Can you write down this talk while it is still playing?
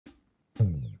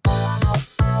And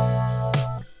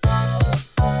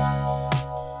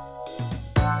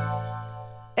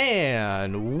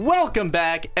welcome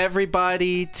back,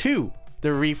 everybody, to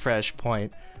the Refresh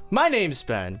Point. My name's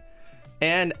Ben,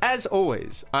 and as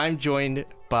always, I'm joined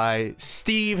by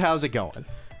Steve. How's it going?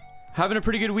 Having a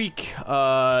pretty good week.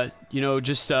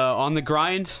 Just on the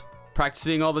grind,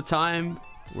 practicing all the time.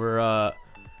 We're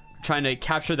trying to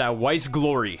capture that Weiss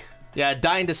glory. Yeah,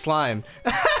 dying to slime.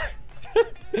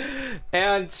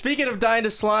 And speaking of dying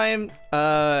to slime,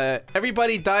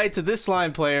 everybody died to this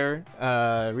slime player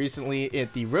recently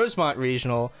at the Rosemont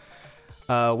Regional.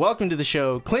 Welcome to the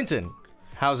show, Clinton.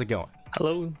 How's it going?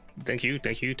 Hello. Thank you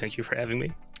for having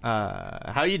me.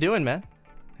 How you doing, man?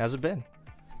 How's it been?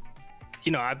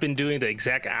 You know, I've been doing the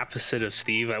exact opposite of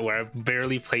Steve, where I've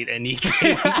barely played any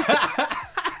games.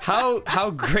 How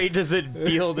great does it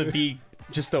feel to be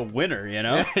just a winner, you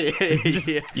know?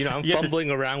 You know, I'm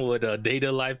fumbling around with a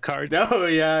data live card. Oh,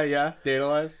 yeah. Data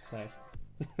live. Nice.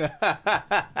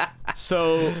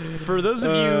 So, for those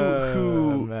of you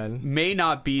who may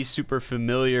not be super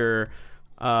familiar,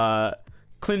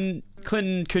 Clinton,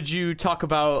 could you talk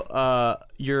about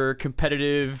your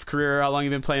competitive career, how long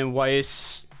you've been playing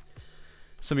Weiss,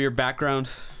 some of your background?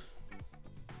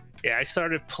 Yeah, I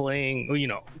started playing,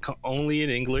 only in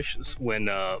English when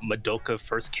Madoka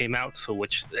first came out, so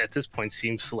which at this point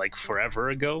seems like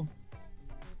forever ago.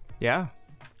 Yeah.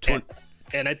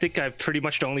 And I think I'm pretty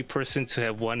much the only person to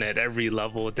have won at every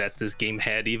level that this game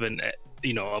had, even at,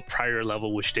 a prior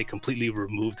level which they completely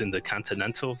removed in the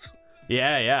Continentals.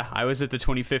 Yeah. I was at the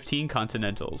 2015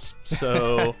 Continentals,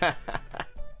 so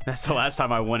that's the last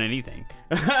time I won anything.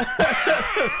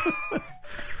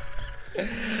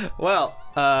 Well,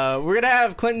 we're gonna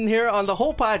have Clinton here on the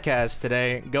whole podcast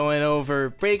today, going over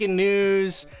breaking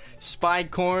news, Spy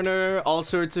Corner, all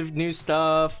sorts of new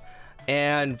stuff,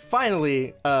 and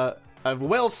finally, a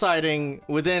whale sighting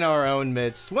within our own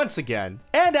midst once again,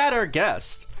 and at our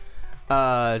guest.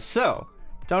 So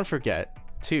don't forget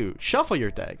to shuffle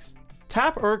your decks,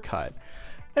 tap or cut,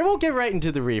 and we'll get right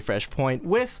into the refresh point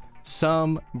with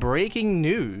some breaking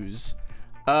news.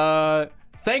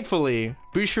 Thankfully,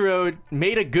 Bushiroad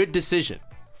made a good decision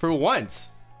for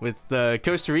once with the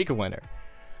Costa Rica winner.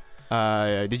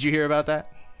 Did you hear about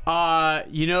that? I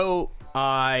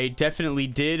definitely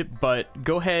did, but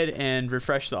go ahead and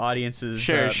refresh the audience's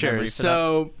Sure.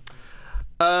 So,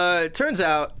 turns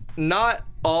out not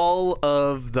all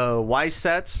of the Weiss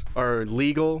sets are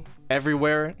legal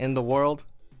everywhere in the world.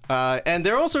 And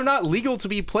they're also not legal to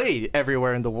be played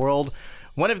everywhere in the world.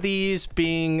 One of these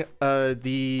being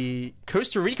the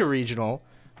Costa Rica regional,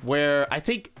 where I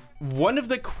think one of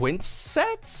the Quint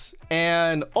sets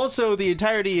and also the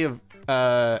entirety of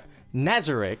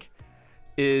Nazarick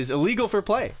is illegal for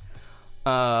play.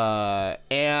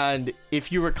 And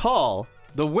if you recall,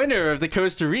 the winner of the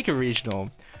Costa Rica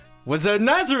regional was a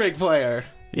Nazarick player.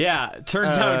 Yeah,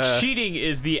 turns out cheating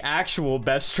is the actual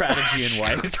best strategy in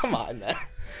Weiss. Come on, man.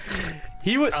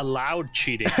 He would allowed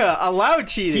cheating. Allowed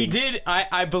cheating. He did.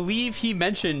 I believe he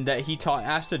mentioned that he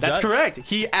asked a judge. That's correct.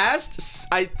 He asked,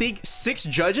 I think, 6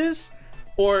 judges,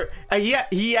 or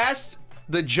he asked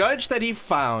the judge that he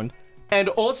found, and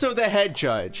also the head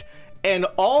judge, and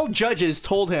all judges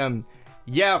told him,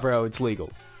 "Yeah, bro, it's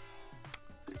legal."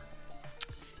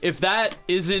 If that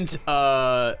isn't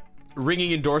a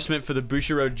ringing endorsement for the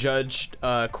Bushiroad judge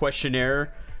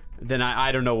questionnaire, then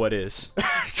I don't know what is.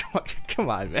 Come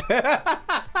on, man.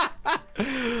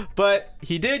 But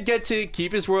he did get to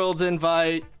keep his world's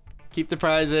invite, keep the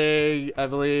prizing, I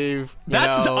believe.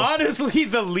 That's honestly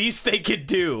the least they could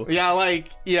do. Yeah, I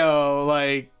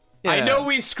know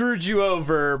we screwed you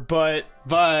over, but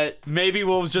maybe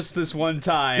we'll just this one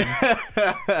time.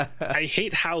 I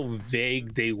hate how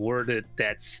vague they worded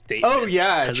that statement. Oh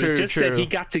yeah, true. It just said he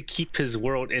got to keep his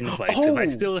world invites. If I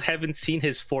still haven't seen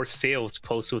his for sales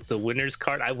post with the winner's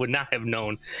card, I would not have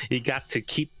known he got to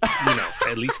keep,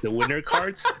 at least the winner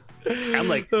cards. I'm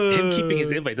like, him keeping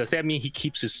his invite, does that mean he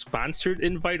keeps his sponsored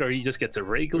invite, or he just gets a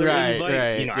regular invite?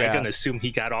 Right, I'm gonna assume he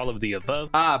got all of the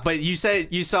above. But you said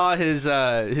you saw his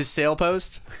sale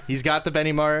post. He's got the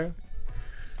Benimaru.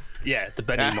 Yeah, it's the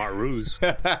Benimarus.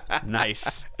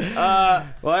 Nice. Well,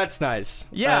 that's nice.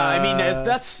 Yeah, I mean,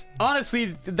 that's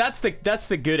honestly that's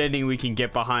the good ending we can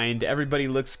get behind. Everybody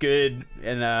looks good,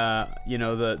 and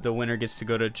the winner gets to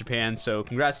go to Japan. So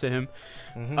congrats to him.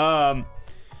 Mm-hmm.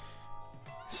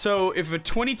 So if a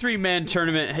 23-man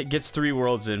tournament gets 3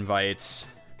 Worlds invites,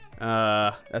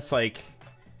 that's like,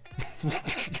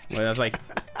 it's like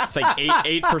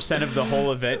 8% of the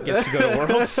whole event gets to go to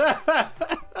Worlds.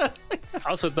 I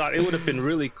also thought it would have been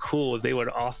really cool if they would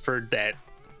have offered that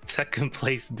second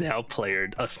place Dell player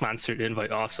a sponsored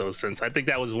invite also, since I think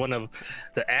that was one of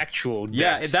the actual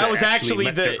decks that was actually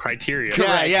met the their criteria.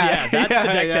 Correct. Yeah, that's the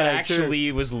deck that true.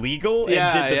 actually was legal and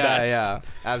did the best. Yeah,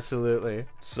 absolutely.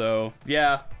 So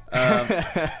yeah,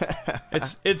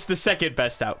 it's the second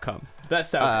best outcome.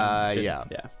 Best outcome. Yeah.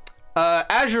 Yeah.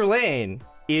 Azure Lane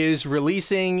is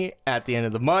releasing at the end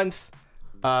of the month.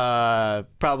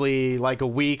 Probably like a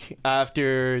week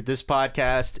after this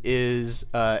podcast is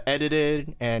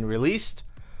edited and released.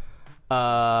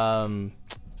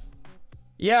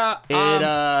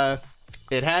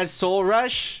 It has Soul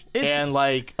Rush and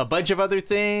like a bunch of other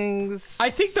things.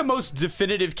 I think the most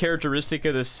definitive characteristic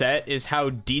of the set is how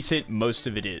decent most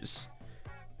of it is.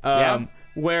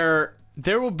 Where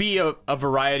there will be a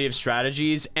variety of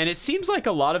strategies, and it seems like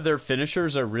a lot of their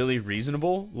finishers are really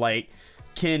reasonable. Like,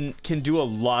 can do a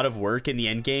lot of work in the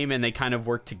end game, and they kind of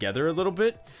work together a little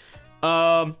bit.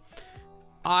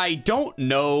 I don't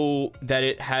know that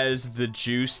it has the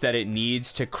juice that it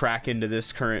needs to crack into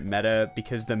this current meta,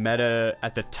 because the meta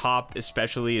at the top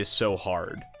especially is so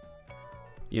hard.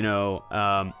 You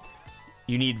know,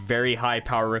 you need very high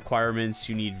power requirements,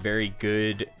 you need very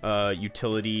good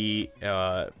utility,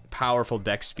 powerful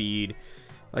deck speed.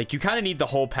 Like, you kind of need the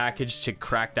whole package to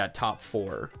crack that top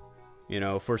 4. You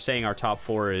know, if we're saying our top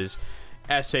 4 is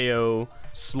SAO,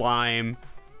 Slime,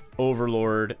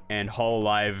 Overlord, and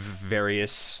Hololive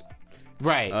various.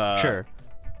 Right, sure.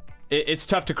 It's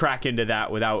tough to crack into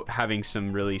that without having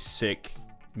some really sick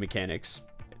mechanics.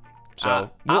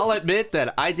 So I'll admit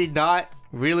that I did not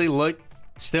really look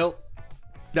still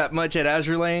that much at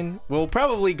Azure Lane. We'll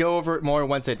probably go over it more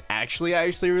once it actually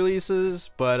releases,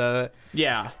 but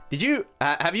yeah. Did you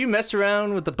have you messed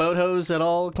around with the boat hose at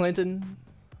all, Clinton?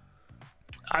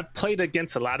 I've played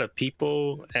against a lot of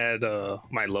people at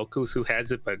my locals who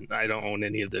has it, but I don't own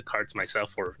any of the cards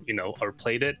myself, or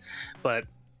played it. But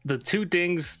the two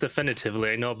things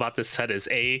definitively I know about this set is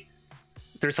A,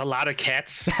 there's a lot of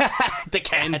cats. The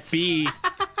cats. And B,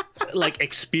 like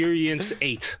experience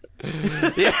 8.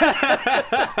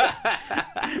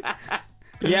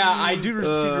 Yeah, I do seem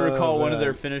to recall one of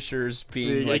their finishers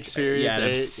being like experience an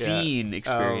 8, obscene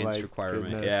experience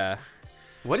requirement. Goodness. Yeah.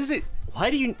 What is it?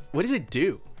 What does it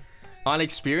do? On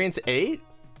experience 8?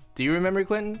 Do you remember,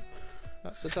 Clinton?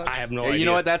 I have no idea. You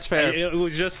know what? That's fair. It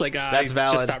was just like that's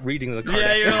valid. Just stop reading the card.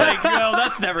 Yeah, you're like, well,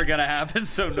 that's never gonna happen,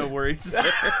 so no worries there.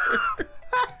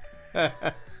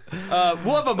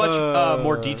 We'll have a much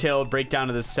more detailed breakdown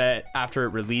of the set after it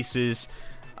releases,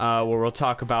 where we'll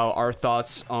talk about our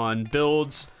thoughts on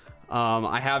builds.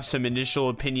 I have some initial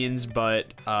opinions, but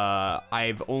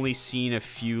I've only seen a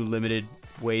few limited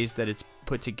ways that it's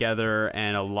put together,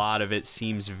 and a lot of it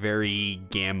seems very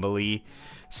gambly.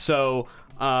 So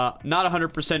not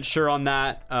 100% sure on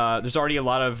that. There's already a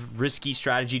lot of risky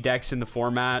strategy decks in the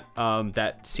format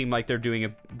that seem like they're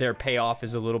doing their payoff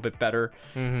is a little bit better.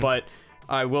 But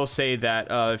I will say that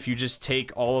if you just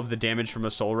take all of the damage from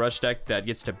a Soul Rush deck that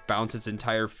gets to bounce its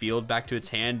entire field back to its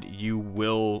hand, you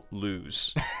will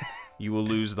lose. You will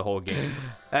lose the whole game.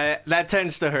 That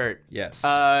tends to hurt. Yes.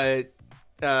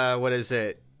 What is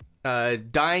it?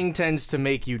 Dying tends to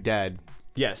make you dead.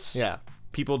 Yes. Yeah.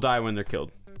 People die when they're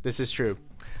killed. This is true.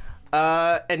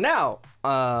 And now,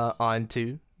 on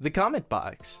to the comment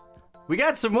box. We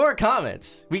got some more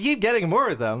comments. We keep getting more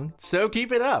of them, so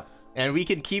keep it up. And we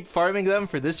can keep farming them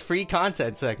for this free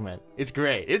content segment. It's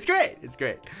great. It's great. It's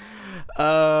great.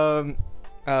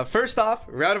 First off,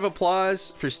 round of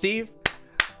applause for Steve.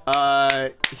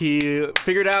 He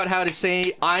figured out how to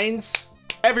say Eins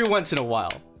every once in a while.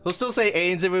 He'll still say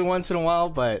Ains every once in a while,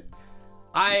 but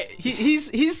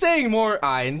he's saying more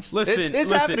Eins. Listen,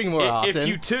 it's happening more often.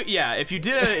 If you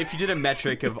did a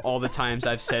metric of all the times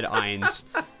I've said Eins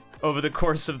over the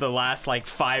course of the last like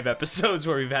 5 episodes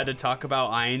where we've had to talk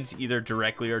about Eins either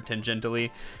directly or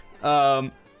tangentially,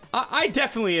 I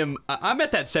definitely am. I'm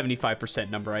at that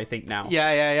 75% number, I think now.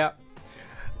 Yeah.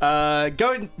 So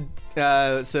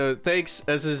thanks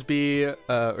SSB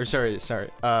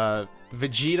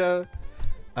Vegeta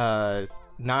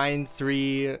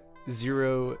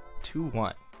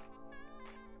 93021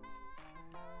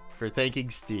 for thanking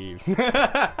Steve.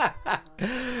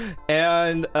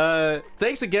 And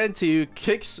thanks again to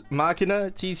Kix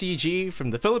Machina TCG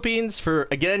from the Philippines for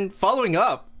again following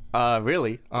up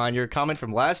really on your comment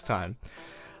from last time.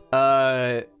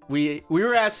 We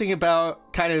were asking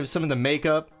about kind of some of the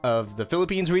makeup of the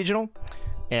Philippines regional,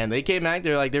 and they came back.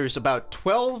 They're like, there's about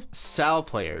 12 Sal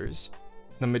players.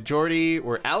 The majority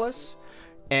were Alice,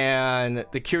 and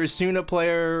the Kirasuna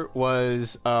player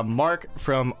was Mark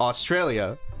from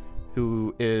Australia,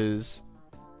 who is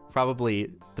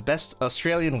probably the best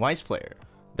Australian Weiss player.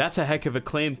 That's a heck of a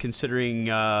claim, considering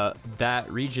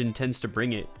that region tends to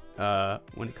bring it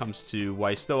when it comes to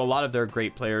Weiss. Though a lot of their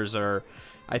great players are,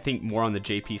 I think, more on the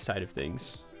JP side of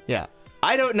things. Yeah.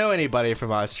 I don't know anybody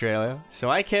from Australia, so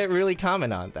I can't really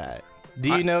comment on that. Do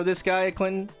you know this guy,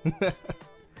 Clinton?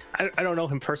 I don't know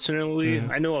him personally.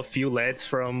 I know a few lads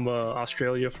from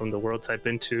Australia from the worlds I've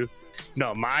been to.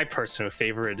 No, my personal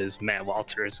favorite is Matt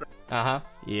Walters.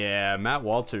 Yeah, Matt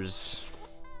Walters.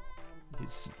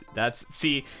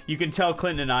 See, you can tell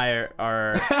Clinton and I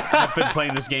have been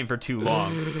playing this game for too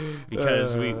long,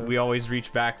 because we always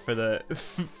reach back for the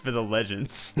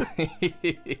legends.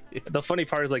 The funny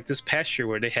part is, like, this past year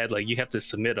where they had, like, you have to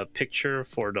submit a picture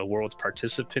for the world's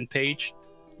participant page.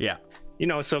 Yeah. You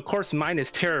know, so of course mine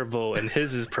is terrible and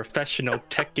his is professional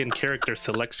Tekken character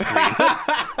select screen.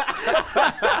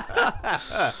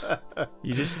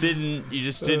 You just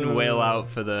didn't wail out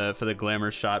for the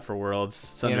glamour shot for Worlds.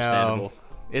 It's understandable.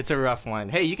 It's a rough one.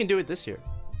 Hey, you can do it this year.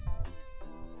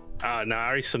 No, I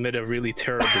already submitted a really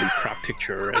terribly cropped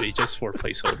picture already, just for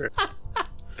placeholder.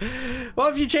 Well,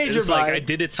 if you change your mind, I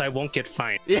did it so I won't get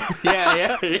fined. Yeah.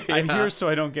 I'm here so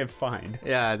I don't get fined.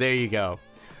 Yeah, there you go.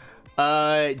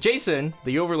 Jason,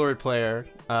 the Overlord player,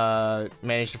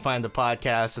 managed to find the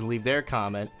podcast and leave their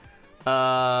comment.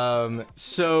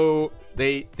 So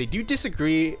they do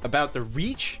disagree about the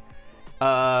reach.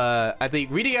 I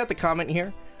think reading out the comment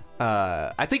here,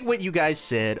 I think what you guys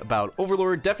said about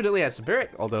Overlord definitely has some merit,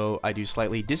 although I do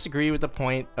slightly disagree with the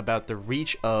point about the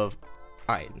reach of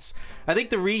Ainz. I think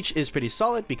the reach is pretty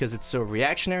solid because it's so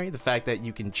reactionary. The fact that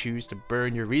you can choose to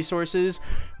burn your resources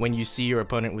when you see your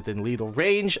opponent within lethal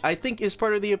range, I think is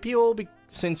part of the appeal,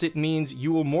 since it means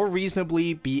you will more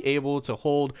reasonably be able to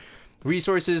hold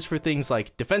resources for things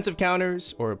like defensive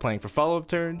counters or playing for follow-up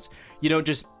turns. You don't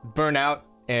just burn out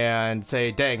and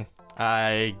say, dang,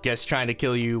 I guess trying to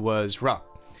kill you was wrong.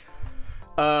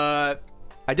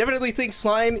 I definitely think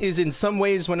Slime is in some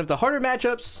ways one of the harder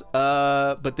matchups,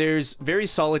 but there's very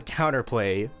solid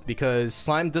counterplay because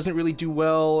Slime doesn't really do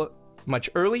well much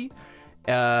early,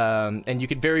 and you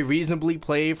could very reasonably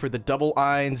play for the double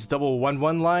Ainz, double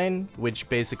 1-1 line, which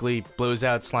basically blows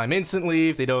out Slime instantly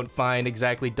if they don't find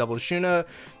exactly double Shuna,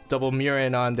 double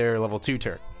Nguyen on their level 2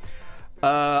 turn.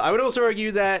 I would also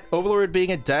argue that Overlord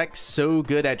being a deck so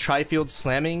good at tri-field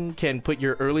slamming can put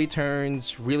your early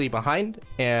turns really behind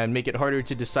and make it harder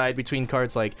to decide between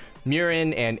cards like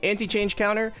Nguyen and Anti-Change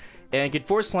Counter, and could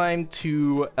force Slime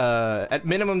to, at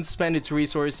minimum, spend its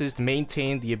resources to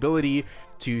maintain the ability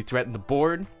to threaten the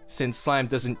board, since Slime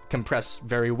doesn't compress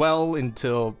very well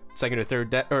until second or third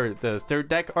deck, or the third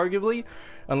deck, arguably,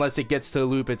 unless it gets to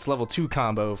loop its level 2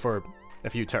 combo for a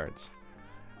few turns.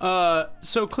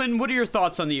 So Clinton, what are your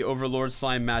thoughts on the Overlord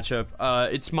Slime matchup?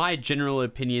 It's my general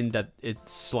opinion that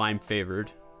it's Slime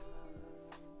favored.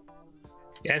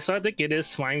 Yeah, so I think it is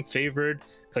Slime favored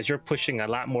because you're pushing a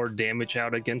lot more damage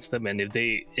out against them, and if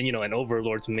they, and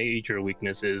Overlord's major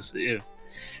weakness is if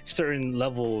certain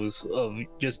levels of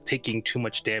just taking too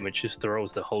much damage just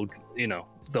throws the whole,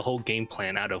 the whole game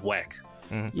plan out of whack.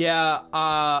 Mm-hmm. Yeah,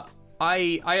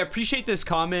 I appreciate this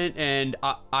comment, and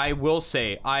I will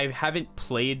say I haven't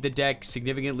played the deck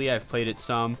significantly. I've played it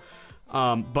some,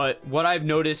 but what I've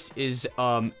noticed is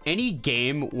any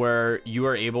game where you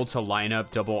are able to line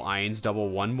up double Ainz, double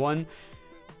 1-1,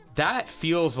 that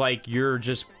feels like you're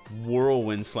just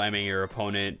whirlwind slamming your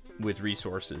opponent with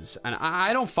resources, and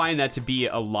I don't find that to be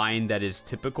a line that is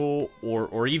typical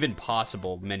or even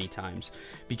possible many times,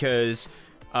 because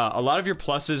a lot of your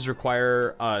pluses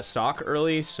require stock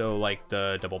early, so like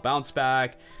the double bounce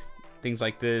back, things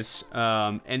like this.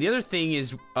 And the other thing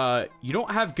is you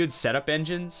don't have good setup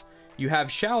engines. You have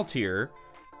Shaltir,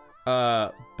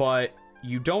 but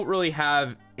you don't really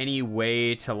have any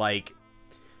way to like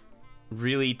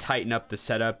really tighten up the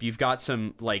setup. You've got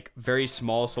some like very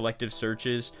small selective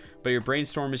searches, but your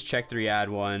brainstorm is check 3, add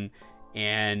 1.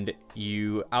 And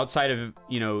you, outside of,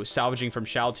 salvaging from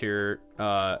Shaltir,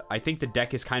 I think the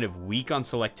deck is kind of weak on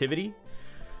selectivity.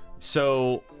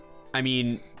 So, I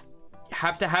mean,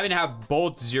 having to have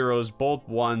both zeros, both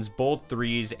ones, both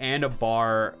threes, and a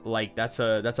bar, like that's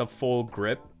a full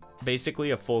grip,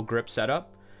 basically a full grip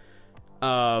setup.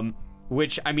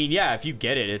 Which, I mean, yeah, if you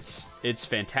get it, it's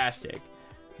fantastic.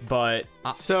 But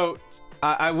so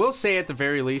I will say at the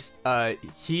very least,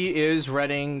 he is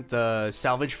running the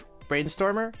salvage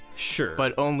Brainstormer, sure,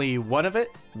 but only one of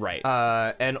it, right?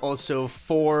 And also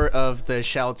 4 of the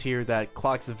Shaltir that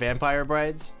clocks the Vampire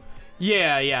Brides.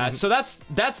 Yeah. Mm-hmm. So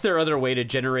that's their other way to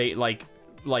generate like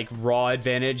raw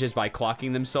advantage, is by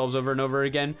clocking themselves over and over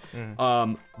again.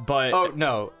 But oh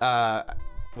no,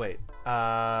 wait.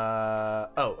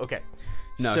 Oh, okay.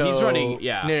 No, he's running.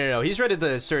 Yeah. No. He's running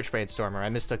the Search Brainstormer. I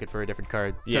mistook it for a different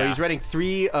card. So Yeah. he's running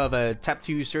 3 of a tap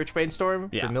 2 Search Brainstorm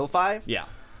Yeah. for mill 5. Yeah.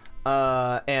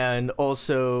 And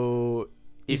also,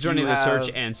 He's if running you the have-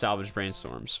 Search and Salvage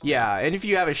Brainstorms. Yeah, and if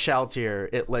you have a Shell tier,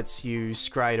 it lets you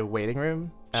scry to Waiting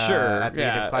Room. Sure. At the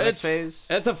end of Climax phase.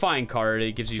 That's a fine card.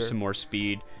 It gives you some more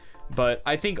speed. But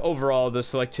I think overall the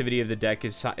selectivity of the deck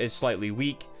is slightly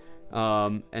weak.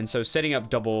 And so setting up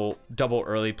double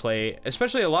early play,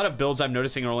 especially a lot of builds I'm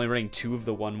noticing are only running 2 of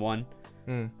the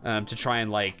 1/1 to try and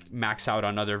like max out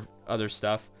on other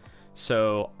stuff.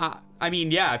 So I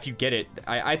mean, yeah, if you get it,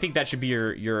 I think that should be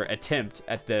your attempt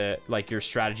at the like your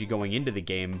strategy going into the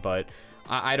game. But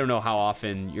I don't know how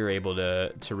often you're able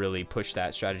to really push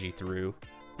that strategy through,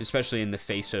 especially in the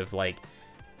face of like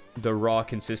the raw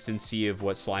consistency of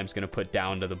what Slime's going to put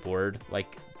down to the board.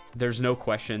 Like there's no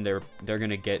question they're going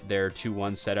to get their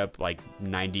 2-1 setup like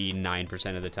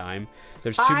 99% of the time.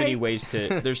 There's too many ways to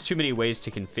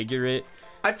configure it.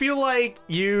 I feel like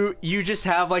you just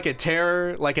have like a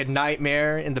terror, like a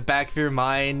nightmare in the back of your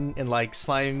mind, and like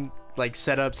Slime like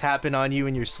setups happen on you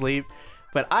in your sleep.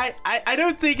 But I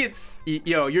don't think it's,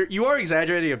 you are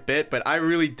exaggerating a bit, but I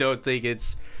really don't think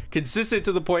it's consistent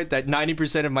to the point that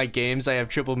 90% of my games I have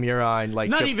triple Muron, like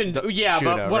not even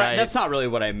Shuna, but right? that's not really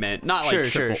what I meant. Not like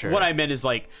triple. Sure. What I meant is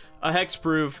like a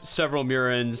hexproof, several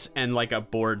Murons, and like a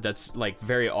board that's like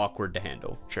very awkward to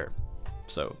handle. Sure.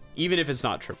 So even if it's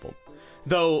not triple,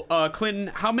 though,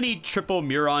 Clinton, how many triple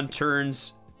Muron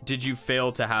turns did you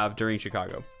fail to have during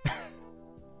Chicago?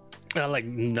 Like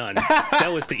none.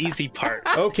 That was the easy part.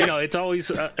 Okay. It's always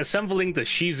assembling the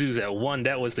Shizus at 1.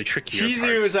 That was the trickier part.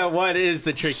 Shizus at 1 is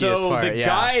the trickiest part. So the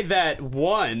guy that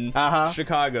won Uh-huh.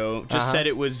 Chicago just said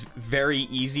it was very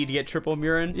easy to get triple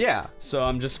Muron. Yeah. So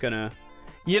I'm just gonna,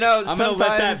 I'm gonna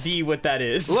let that be what that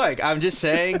is. Look, I'm just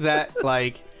saying that,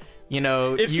 like,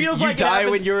 It you feels like it die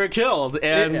happens- when you're killed,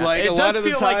 and like it a lot does of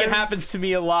the feel times, like it happens to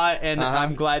me a lot, and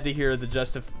I'm glad to hear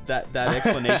that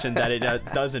explanation that it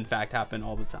does in fact happen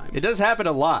all the time. It does happen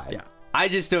a lot. Yeah. I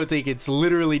just don't think it's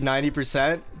literally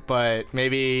 90%, but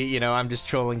maybe, I'm just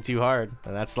trolling too hard,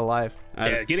 and that's the life.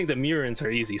 Yeah, getting the Murons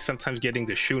are easy. Sometimes getting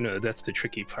the Shuna, that's the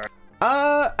tricky part.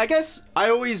 I guess I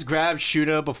always grab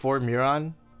Shuna before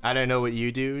Muron. I don't know what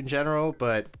you do in general,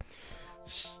 but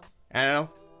I don't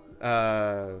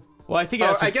know. Well, I think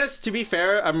I guess to be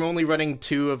fair, I'm only running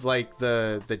 2 of like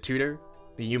the tutor,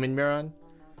 the human Muron.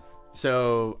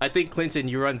 So I think Clinton,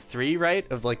 you run 3,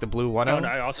 right? Of like the blue 1. No,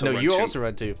 I also no, run you 2. also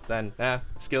run 2. Then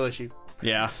skill issue.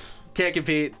 Yeah. Can't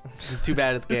compete. Too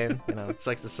bad at the game. It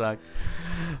sucks to suck.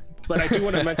 But I do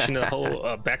want to mention the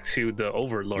whole back to the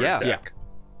Overlord deck.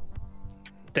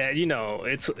 That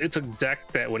it's a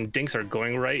deck that when things are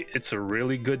going right, it's a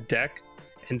really good deck.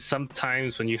 And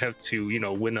sometimes when you have to,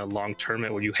 win a long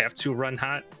tournament where you have to run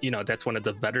hot, that's one of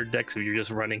the better decks if you're just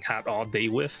running hot all day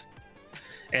with.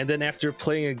 And then after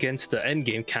playing against the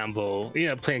endgame combo,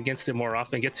 playing against it more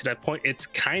often, get to that point, it's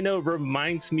kind of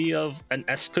reminds me of an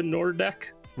Escanor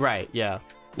deck. Right, yeah.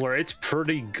 Where it's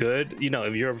pretty good,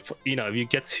 if you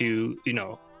get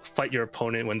to, fight your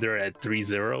opponent when they're at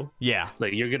 3-0. Yeah.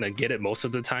 Like, you're going to get it most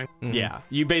of the time. Mm-hmm. Yeah.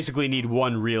 You basically need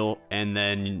one reel, and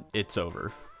then it's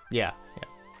over. Yeah.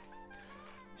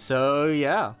 So,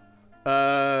 yeah.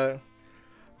 I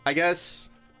guess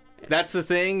that's the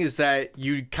thing, is that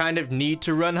you kind of need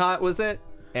to run hot with it.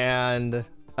 And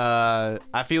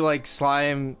I feel like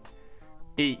Slime,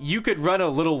 you could run a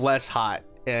little less hot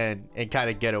and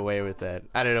kind of get away with it.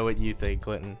 I don't know what you think,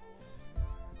 Clinton.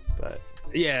 But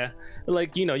yeah,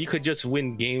 like, you could just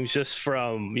win games just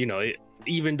from,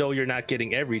 even though you're not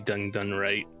getting everything done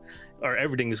right, or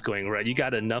everything is going right, you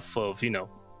got enough of,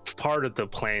 part of the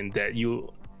plan that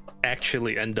you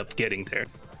actually end up getting there.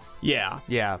 Yeah.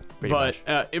 Yeah, but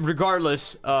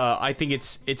regardless, I think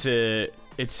it's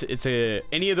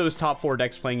any of those top 4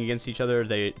 decks playing against each other,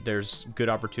 there's good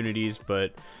opportunities,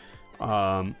 but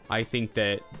I think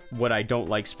that what I don't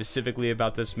like specifically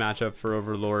about this matchup for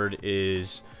Overlord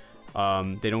is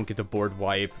they don't get the board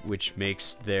wipe, which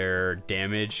makes their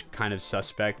damage kind of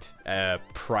suspect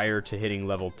prior to hitting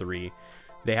level 3.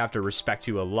 They have to respect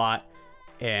you a lot,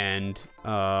 and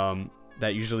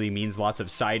that usually means lots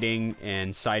of siding,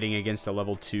 and siding against a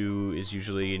level 2 is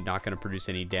usually not going to produce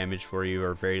any damage for you,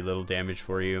 or very little damage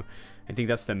for you. I think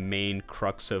that's the main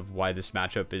crux of why this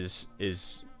matchup is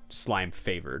Slime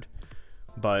favored.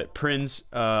 But Prinz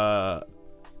WS,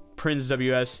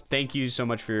 thank you so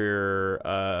much for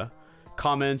your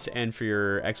comments and for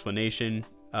your explanation.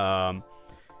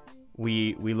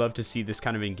 We love to see this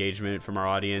kind of engagement from our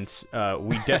audience.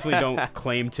 We definitely don't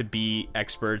claim to be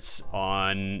experts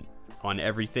on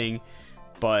everything,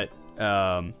 but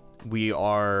we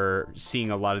are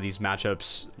seeing a lot of these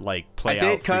matchups like play out. I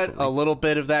did cut frequently. a little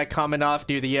bit of that comment off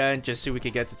near the end just so we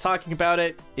could get to talking about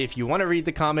it. If you want to read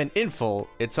the comment in full,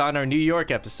 it's on our New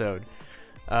York episode,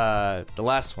 the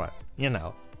last one. You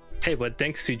know. Hey, but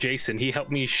thanks to Jason, he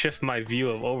helped me shift my view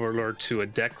of Overlord to a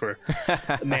deck where,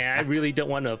 man, I really don't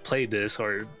want to play this,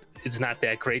 or it's not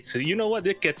that great. So you know what?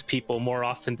 It gets people more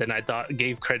often than I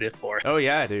gave credit for. Oh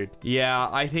yeah, dude. Yeah,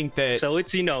 I think that. So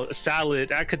it's, you know,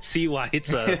 solid. I could see why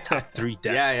it's a top 3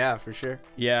 deck. Yeah, for sure.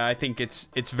 Yeah, I think it's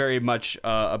very much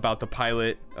about the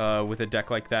pilot with a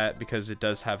deck like that, because it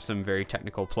does have some very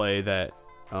technical play that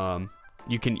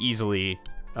you can easily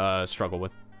struggle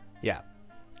with. Yeah.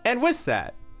 And with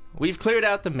that, we've cleared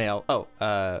out the mail. Oh,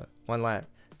 one last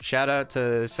shout out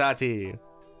to Sati.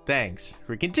 Thanks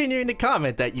for continuing to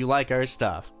comment that you like our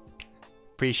stuff.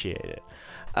 Appreciate it.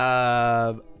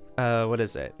 What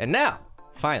is it? And now,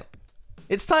 finally,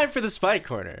 it's time for the Spike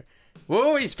Corner. We're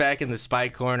always back in the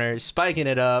Spike Corner, spiking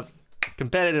it up,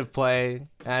 competitive play.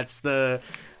 That's the...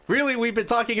 Really, we've been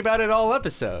talking about it all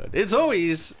episode. It's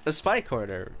always a Spike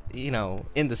Corner, you know,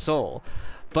 in the soul.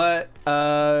 But,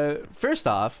 first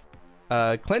off,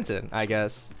 Clinton, I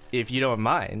guess, if you don't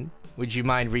mind, would you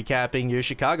mind recapping your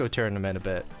Chicago tournament a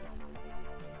bit?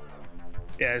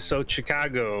 Yeah, so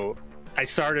Chicago, I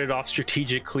started off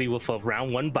strategically with a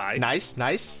round 1 bye.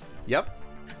 Nice. Yep.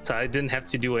 So I didn't have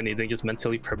to do anything, just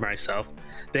mentally prepare myself.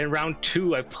 Then round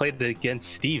 2, I played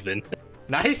against Steven.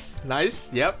 Nice.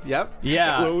 Yep.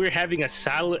 Yeah. Where we were having a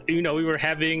solid, we were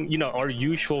having, our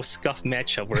usual scuff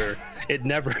matchup where it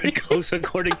never goes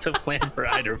according to plan for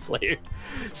either player.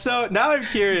 So now I'm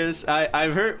curious.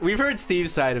 We've heard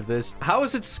Steve's side of this. How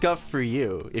was it scuffed for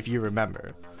you, if you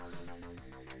remember?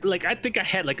 Like, I think I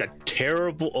had like a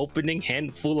terrible opening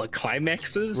hand full of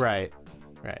climaxes. Right.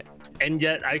 And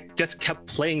yet I just kept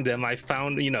playing them. I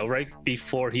found, right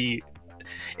before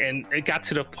and it got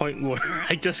to the point where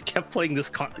I just kept playing this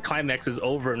climaxes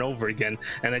over and over again,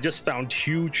 and I just found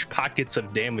huge pockets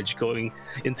of damage going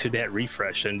into that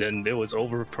refresh, and then it was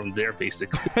over from there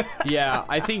basically. Yeah,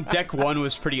 I think deck 1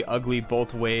 was pretty ugly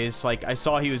both ways. Like, I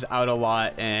saw he was out a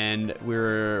lot, and we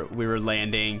were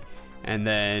landing, and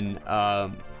then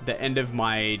the end of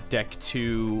my deck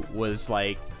 2 was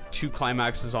like 2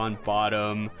 climaxes on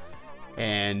bottom,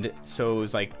 and so it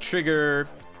was like trigger,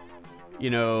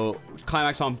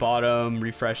 climax on bottom,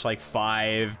 refresh like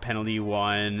 5, penalty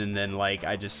 1, and then like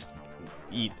I just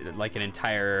eat like an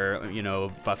entire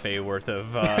buffet worth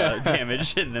of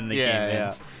damage, and then the game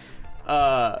ends.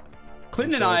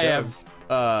 Clinton and I have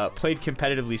played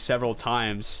competitively several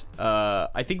times.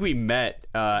 I think we met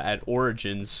at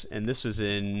Origins, and this was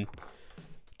in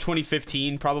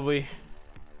 2015 probably.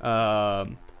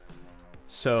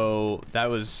 So that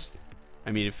was,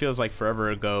 it feels like forever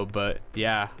ago, but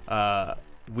yeah.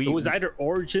 It was either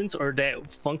Origins or that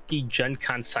funky Gen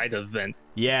Con side event.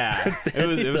 Yeah, it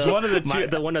was one of the two.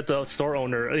 The one that the store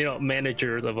owner,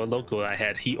 managers of a local I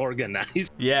had, he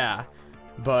organized. Yeah,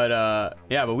 but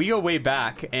we go way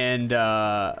back, and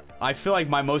I feel like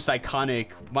my most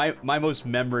iconic, my most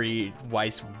memory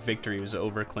Weiss victory was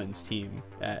over Clinton's team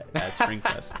at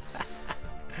Springfest.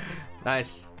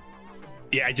 Nice.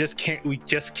 Yeah,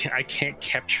 I can't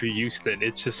capture Houston.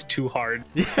 It's just too hard.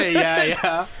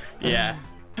 Yeah.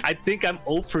 I think I'm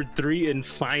 0 for 3 in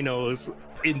finals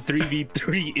in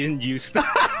 3v3 in Houston.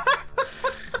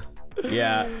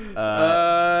 Yeah.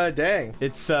 Dang.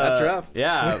 That's rough.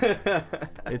 Yeah.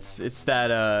 it's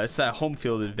that home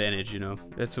field advantage,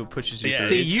 That's what pushes you through.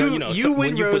 See, you win Rosemont.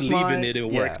 When you believe in it, it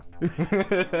works.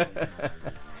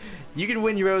 You can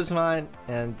win Rosemont,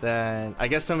 and then I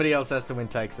guess somebody else has to win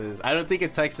Texas. I don't think a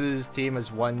Texas team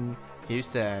has won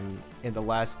Houston in the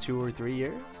last 2 or 3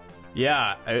 years.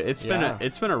 Yeah, it's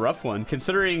been a rough one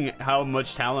considering how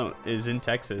much talent is in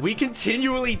Texas. We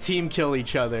continually team kill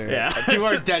each other to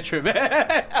our detriment.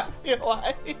 I feel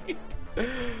like.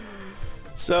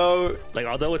 So, like,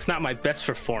 although it's not my best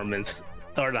performance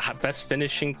or the best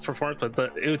finishing performance,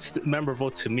 but it's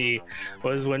memorable to me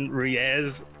was when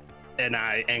Riaz and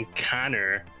I and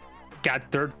Connor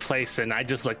got 3rd place, and I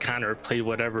just let Connor play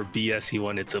whatever BS he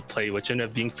wanted to play, which ended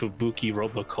up being Fubuki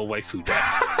Roboco Waifu deck.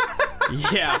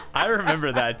 Yeah, I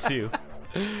remember that too.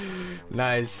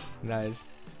 Nice.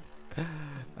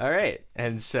 All right,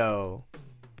 and so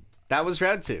that was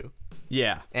round 2.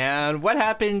 Yeah. And what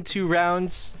happened to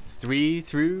rounds 3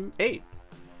 through 8?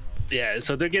 Yeah,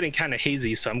 so they're getting kind of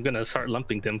hazy, so I'm gonna start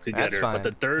lumping them together. That's fine. But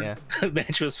the 3rd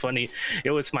match was funny.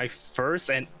 It was my first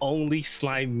and only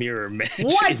slime mirror match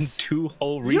in 2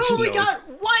 whole regionals. You only got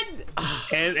 1.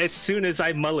 And as soon as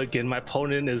I mulligan, my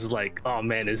opponent is like, "Oh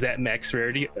man, is that max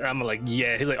rarity?" I'm like,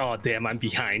 "Yeah." He's like, "Oh damn, I'm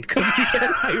behind because he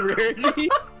had high rarity."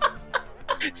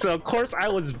 So of course I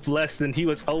was blessed, and he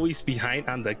was always behind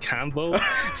on the combo,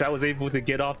 so I was able to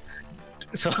get off.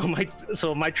 So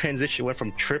my transition went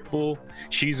from triple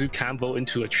Shizu combo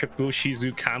into a triple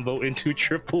Shizu combo into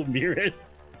triple Mirren.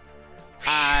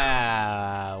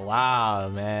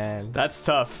 Wow, man. That's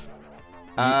tough.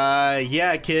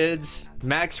 Yeah, kids.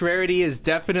 Max rarity is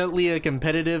definitely a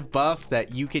competitive buff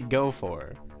that you could go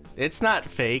for. It's not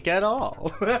fake at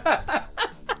all.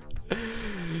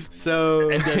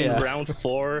 So, and then round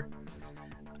 4,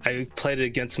 I played it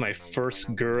against my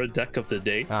first Gura deck of the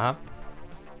day. Uh-huh.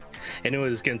 And it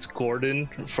was against Gordon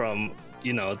from,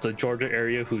 you know, the Georgia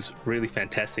area, who's really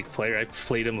fantastic player. I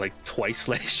played him like twice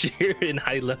last year in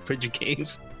high leverage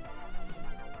games.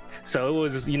 So it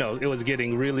was, you know, it was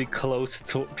getting really close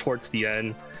towards the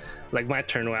end. Like my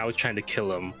turn where I was trying to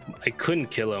kill him, I couldn't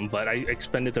kill him, but I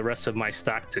expended the rest of my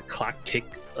stock to clock kick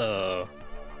a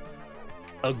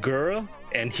Gura,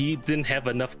 and he didn't have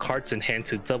enough cards in hand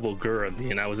to double Gura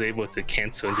me, and I was able to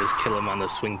cancel and just kill him on the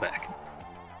swing back.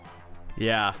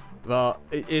 Yeah, well,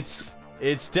 it's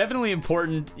definitely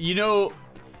important. You know,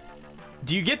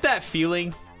 do you get that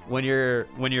feeling when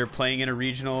you're playing in a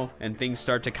regional and things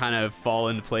start to kind of fall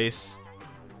into place?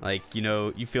 Like, you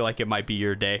know, you feel like it might be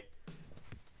your day.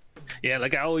 Yeah,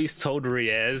 like I always told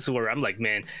Riaz, where I'm like,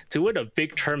 man, to win a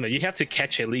big tournament, you have to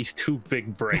catch at least 2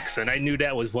 big breaks, and I knew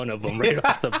that was one of them right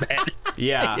off the bat.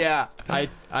 Yeah, yeah.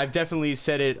 I've definitely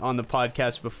said it on the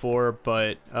podcast before,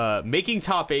 but making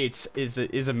top 8s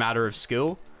is a matter of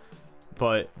skill,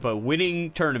 but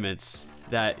winning tournaments,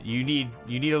 that you need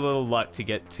a little luck to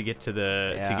get to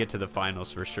the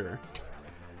finals for sure.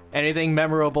 Anything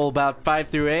memorable about 5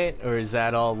 through 8, or is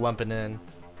that all lumping in?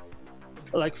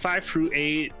 Like 5 through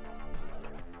 8.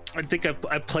 I think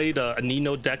I played a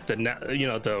Nino deck,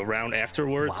 the round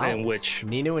afterwards, Wow. in which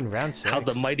Nino in round 6. How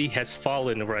the Mighty Has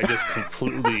Fallen, where I just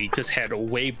completely just had a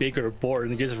way bigger board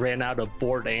and just ran out of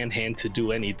board and hand to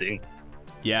do anything.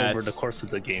 Yeah, over the course of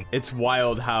the game. It's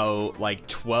wild how like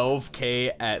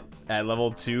 12k at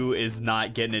level 2 is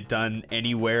not getting it done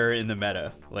anywhere in the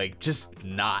meta. Like, just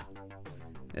not.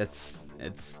 It's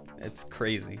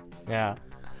crazy. Yeah.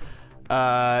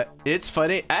 It's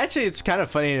funny. Actually, it's kind of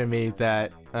funny to me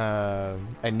that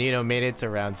Nino made it to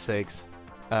round 6,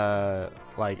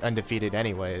 like undefeated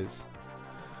anyways.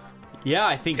 Yeah,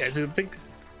 I think. Go ahead.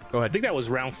 I think that was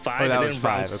round 5, that and was then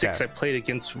 5, round 6 okay. I played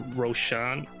against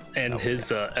Roshan and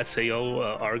his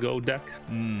SAO Argo deck.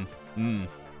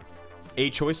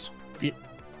 8 choice.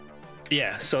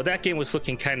 Yeah, so that game was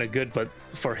looking kind of good, but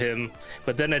for him.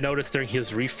 But then I noticed during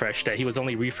his refresh that he was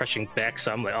only refreshing back,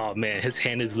 so I'm like, oh man, his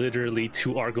hand is literally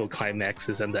 2 Argo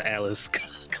Climaxes and the Alice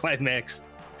Climax.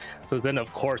 So then,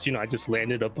 of course, you know, I just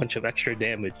landed a bunch of extra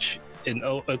damage in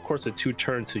a course of 2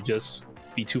 turns to just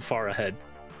be too far ahead.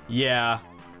 Yeah.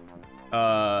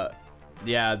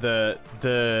 Yeah,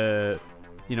 the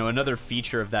you know, another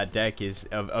feature of that deck is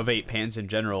of 8 pans in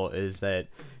general is that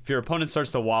if your opponent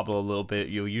starts to wobble a little bit,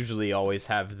 you'll usually always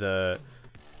have the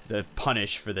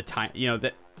punish for the time. You know,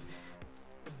 that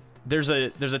there's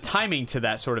a timing to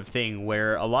that sort of thing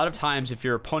where a lot of times if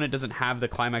your opponent doesn't have the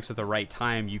climax at the right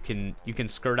time, you can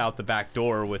skirt out the back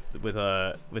door with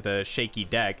a shaky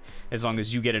deck as long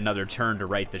as you get another turn to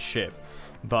right the ship.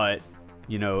 But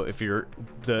you know, if you're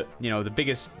the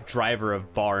biggest driver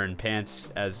of bar and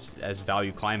pants as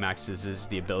value climaxes is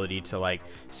the ability to like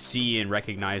see and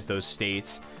recognize those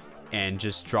states and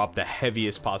just drop the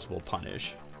heaviest possible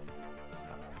punish.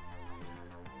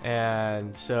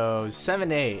 And so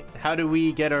 7-8, how do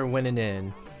we get our winning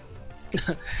in?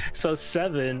 So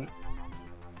 7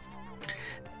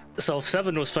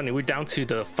 was funny. We're down to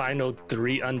the final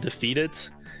 3 undefeateds.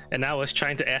 And I was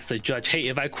trying to ask the judge, hey,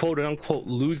 if I quote unquote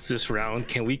lose this round,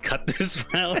 can we cut this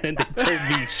round? And they told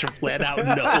me flat out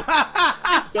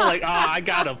no. So like, oh, I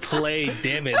gotta play,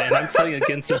 damn it. And I'm playing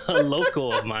against a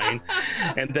local of mine.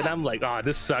 And then I'm like, oh,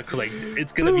 this sucks. Like,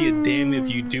 it's gonna be a damn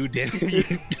if you do, damn if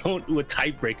you don't with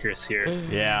tiebreakers here.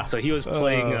 Yeah. So he was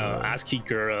playing Oski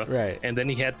Gura. Right. And then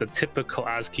he had the typical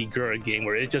Oski Gura game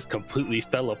where it just completely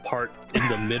fell apart in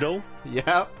the middle.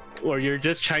 Yep. Or you're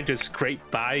just trying to scrape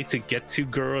by to get to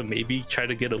Gura, maybe try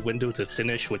to get a window to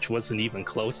finish, which wasn't even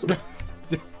close.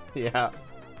 Yeah.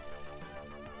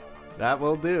 That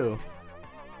will do.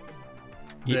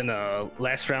 Then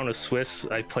last round of Swiss,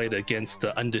 I played against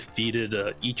the undefeated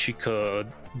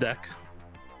Ichika deck.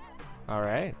 All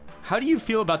right. How do you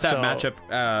feel about that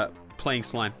matchup playing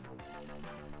Slime?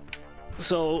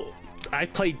 So I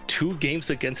played 2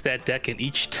 games against that deck, and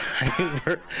each time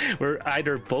we're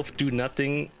either both do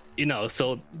nothing. You know,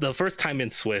 so the first time in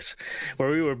Swiss, where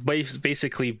we were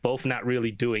basically both not really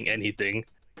doing anything,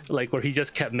 like where he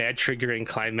just kept mad triggering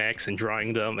climax and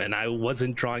drawing them, and I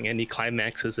wasn't drawing any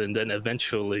climaxes, and then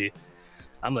eventually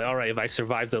I'm like, all right, if I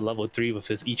survive the level 3 with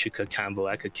his Ichika combo,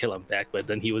 I could kill him back, but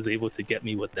then he was able to get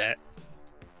me with that.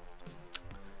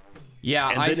 Yeah,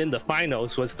 and then in the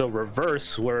finals was the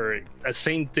reverse, where a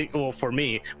same thing, well, for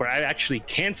me, where I actually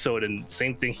canceled, and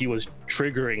same thing, he was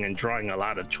triggering and drawing a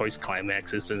lot of choice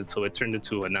climaxes, and so it turned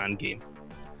into a non-game.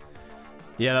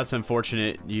 Yeah, that's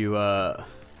unfortunate. You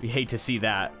hate to see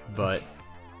that, but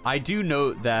I do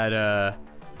note that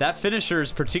that finisher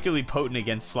is particularly potent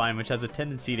against Slime, which has a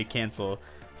tendency to cancel.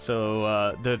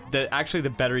 So actually,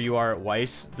 the better you are at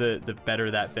Weiss, the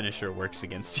better that finisher works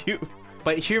against you.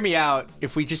 But hear me out.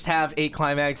 If we just have 8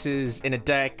 climaxes in a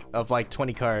deck of like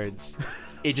 20 cards,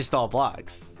 it just all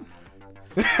blocks.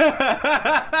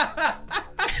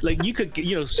 Like you could,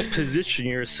 position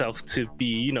yourself to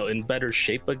be, in better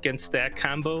shape against that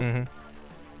combo.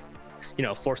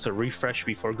 Force a refresh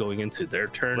before going into their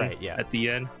turn at the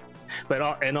end.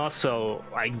 But and also,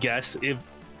 I guess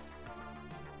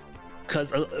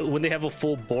because when they have a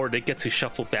full board, they get to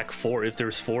shuffle back 4. If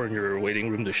there's 4 in your waiting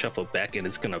room to shuffle back, and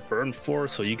it's gonna burn 4,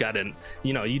 so you got an,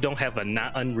 you don't have a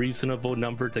not unreasonable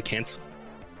number to cancel.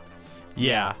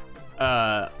 Yeah,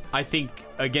 I think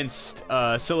against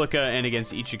Silica and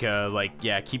against Ichika, like,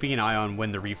 yeah, keeping an eye on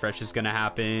when the refresh is gonna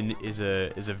happen is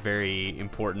a very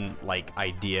important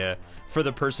idea for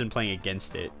the person playing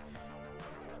against it.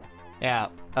 Yeah.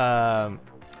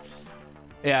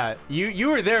 Yeah, you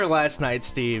were there last night,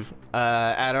 Steve,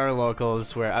 at our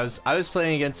locals, where I was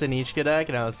playing against an Ichika deck,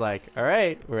 and I was like, all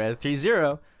right, we're at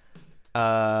 3-0,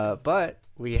 but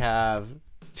we have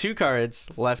 2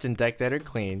 cards left in deck that are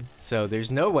clean, so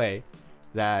there's no way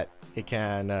that it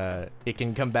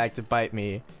can come back to bite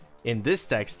me in this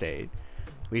deck state.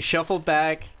 We shuffled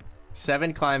back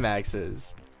 7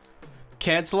 climaxes,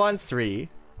 cancel on 3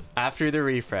 after the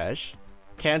refresh,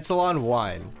 cancel on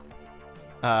 1,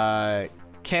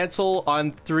 cancel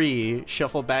on 3,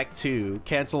 shuffle back 2,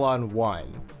 cancel on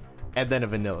 1, and then a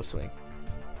vanilla swing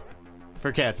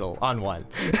for cancel on 1.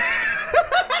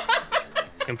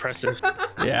 Impressive.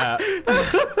 Yeah.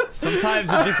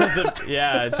 Sometimes it just doesn't.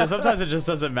 Yeah. Sometimes it just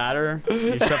doesn't matter.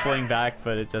 You're shuffling back,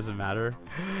 but it doesn't matter.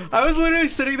 I was literally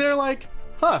sitting there like,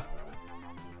 huh,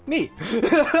 neat.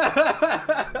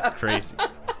 Crazy.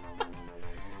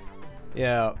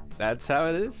 Yeah, that's how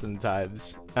it is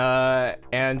sometimes.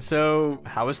 And so,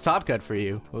 how was Top Cut for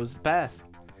you? What was the path?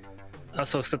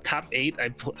 So it's the top 8. I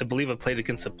believe I played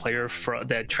against a player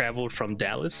that traveled from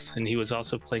Dallas, and he was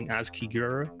also playing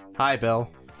Azkigura. Hi, Bill.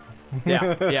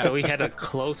 Yeah. So we had a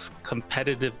close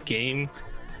competitive game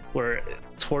where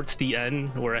towards the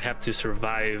end, where I have to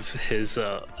survive his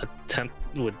attempt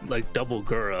with double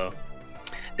Gura,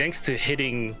 thanks to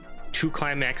hitting 2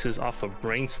 climaxes off of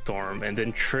Brainstorm and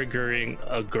then triggering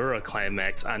a Gura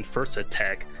climax on first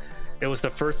attack. It was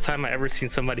the first time I ever seen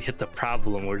somebody hit the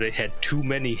problem where they had too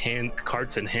many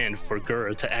cards in hand for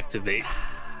Gura to activate.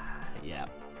 Yeah.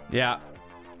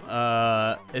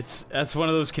 That's one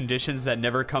of those conditions that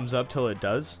never comes up till it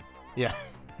does. Yeah.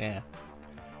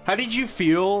 How did you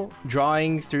feel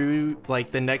drawing through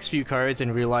the next few cards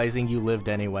and realizing you lived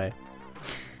anyway?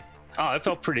 Oh, it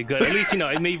felt pretty good. At least,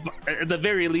 it made, at the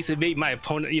very least, it made my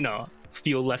opponent,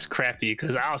 feel less crappy,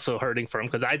 because I also hurting for him,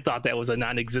 because I thought that was a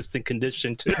non-existent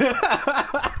condition too.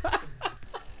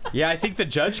 Yeah, I think the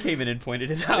judge came in and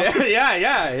pointed it out.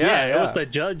 Yeah. It was the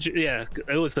judge. Yeah,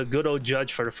 it was the good old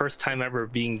judge for the first time ever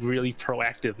being really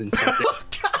proactive in something.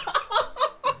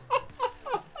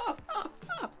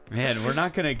 Man, we're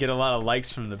not gonna get a lot of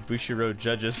likes from the Bushiroad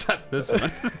judges at this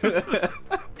one.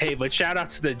 Hey, but shout out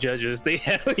to the judges. They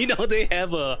have, they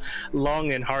have a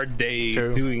long and hard day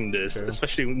doing this,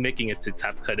 especially making it to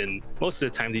Top Cut, and most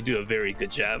of the time they do a very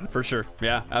good job. For sure.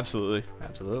 Yeah, absolutely.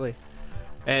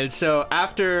 And so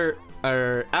after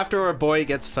our boy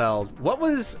gets felled, what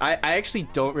was I actually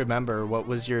don't remember what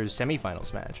was your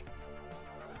semifinals match?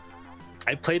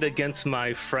 I played against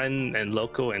my friend and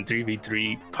local and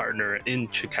 3v3 partner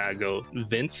in Chicago,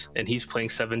 Vince, and he's playing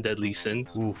 7 Deadly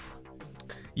Sins. Oof.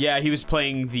 Yeah, he was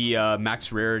playing the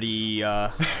max rarity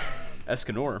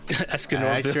Escanor.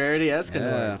 Max rarity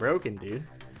Escanor. Yeah. Broken, dude.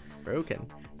 Broken.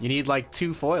 You need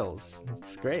 2 foils.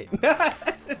 It's great.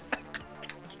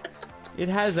 It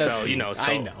has so,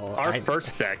 our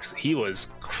first decks, he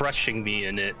was crushing me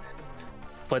in it.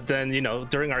 But then,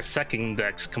 during our second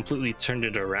decks, completely turned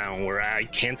it around where I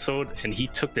canceled and he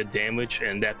took the damage,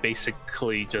 and that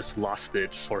basically just lost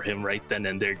it for him right then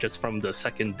and there, just from the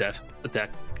second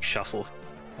deck shuffle.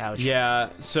 Ouch. Yeah,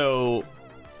 so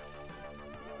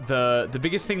the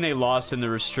biggest thing they lost in the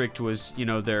restrict was,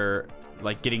 they're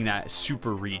getting that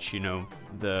super reach,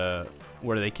 the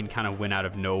where they can kind of win out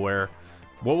of nowhere.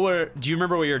 Do you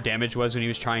remember what your damage was when he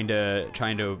was trying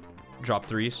to drop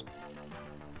threes?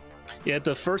 Yeah,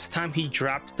 the first time he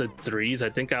dropped the threes, I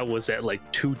think I was at like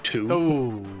 2-2.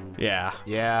 Oh, Yeah.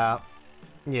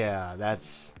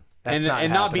 That's And not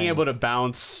not being happening. able to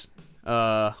bounce.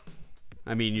 I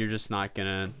mean, you're just not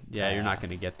gonna. Yeah, you're not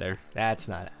gonna get there. That's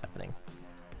not happening.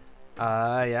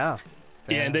 Yeah.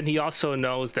 Yeah, and then he also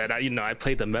knows that I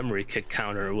played the memory kick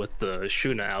counter with the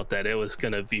Shuna out, that it was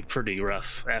gonna be pretty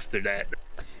rough after that.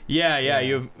 Yeah.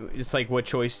 It's like, what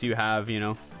choice do you have? You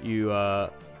know,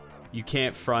 you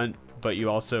can't front, but you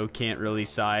also can't really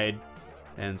side,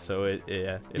 and so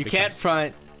you can't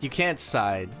front, you can't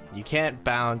side, you can't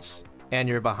bounce, and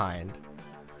you're behind.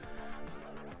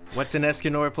 What's an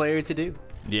Escanor player to do?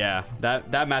 Yeah,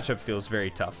 that matchup feels very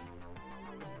tough.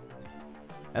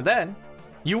 And then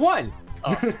you won.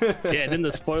 Yeah, and then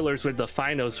the spoilers with the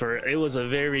finals, where it was a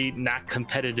very not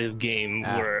competitive game.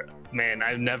 Where, man,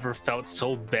 I've never felt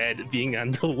so bad being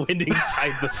on the winning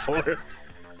side before.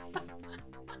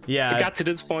 Yeah, It got to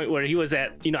this point where he was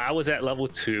at, I was at level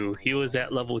 2, he was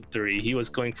at level 3, he was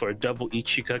going for a double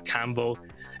Ichika combo,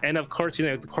 and of course,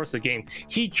 the course of the game,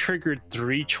 he triggered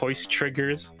 3 choice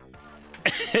triggers,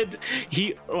 and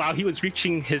while he was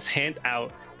reaching his hand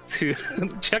out to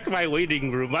check my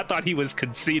waiting room, I thought he was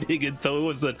conceding until it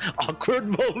was an awkward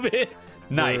moment.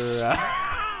 nice.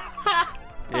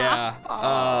 Yeah.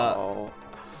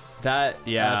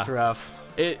 That's rough.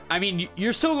 I mean,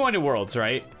 you're still going to Worlds,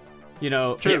 right?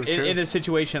 True. In a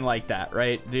situation like that,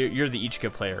 right? You're the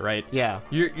Ichika player, right? Yeah.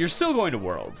 You're still going to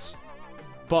Worlds,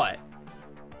 but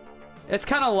it's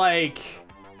kind of like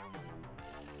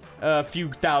a few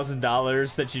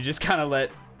 $1,000s that you just kind of let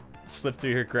slip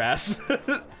through your grasp.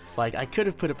 It's like, I could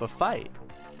have put up a fight,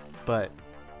 but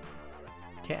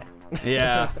can't.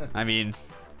 Yeah, I mean,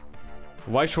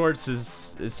 Weiss Schwarz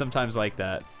is sometimes like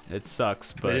that. It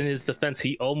sucks, But but in his defense,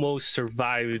 he almost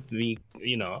survived me,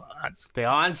 The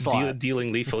onslaught.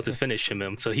 dealing lethal to finish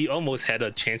him. So he almost had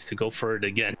a chance to go for it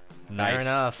again. nice.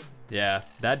 Fair enough. Yeah,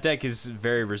 that deck is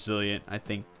very resilient. I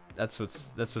think that's what's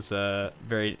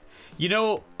very.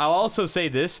 I'll also say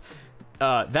this: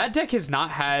 that deck has not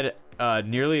had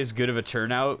nearly as good of a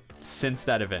turnout since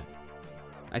that event.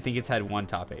 I think it's had 1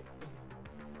 top 8.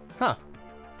 Huh.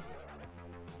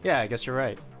 Yeah, I guess you're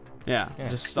right. Yeah, Yeah.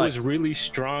 just It like, was really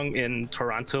strong in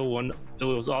Toronto. It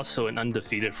was also an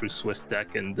undefeated through Swiss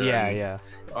deck, and Yeah.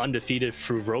 undefeated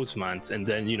through Rosemont, and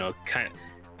then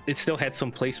it still had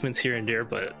some placements here and there,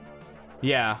 but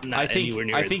yeah. not anywhere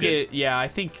near I as think good. I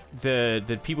think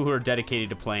the people who are dedicated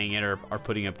to playing it are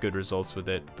putting up good results with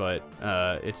it, but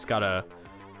it's got a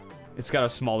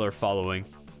smaller following.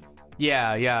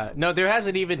 Yeah. No, there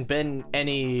hasn't even been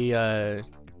any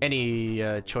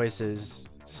choices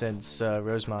since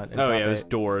Rosemont. And Oh top yeah, it was 8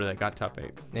 Door that got top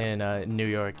 8. in New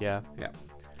York. Yeah. Yeah.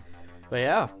 But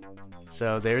yeah,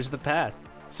 so there's the path.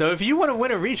 So if you want to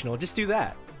win a regional, just do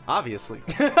that. Obviously.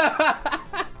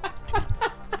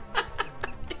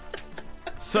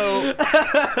 So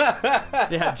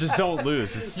yeah, just don't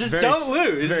lose. Don't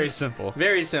lose. It's very simple.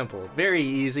 Very simple. Very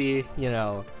easy.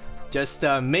 Just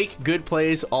make good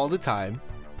plays all the time.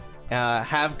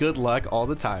 Have good luck all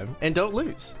the time, and don't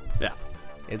lose. Yeah.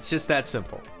 It's just that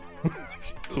simple.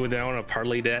 Ooh, then I want to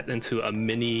parlay that into a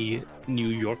mini New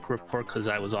York report, because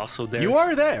I was also there. You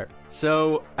are there.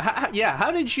 So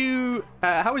how did you?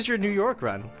 How was your New York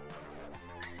run?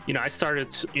 I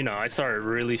started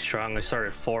really strong. I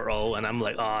started 4-0, and I'm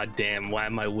like, oh damn, why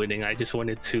am I winning? I just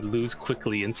wanted to lose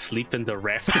quickly and sleep in the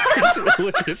rafters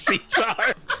with the seats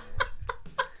are.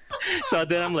 So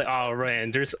then I'm like, oh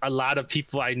man, there's a lot of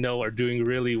people I know are doing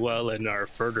really well and are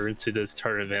further into this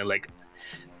tournament. Like,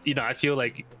 I feel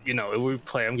like, if we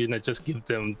play, I'm gonna just give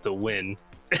them the win.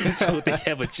 So they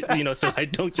have so I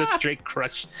don't just straight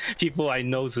crush people I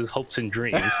know's hopes and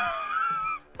dreams.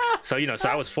 So, so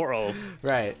I was 4-0.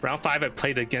 Right. Round 5, I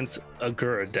played against a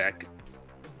Gura deck.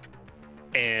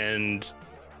 And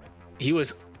he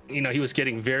was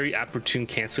getting very opportune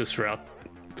cancels throughout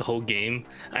the whole game.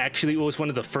 It was one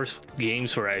of the first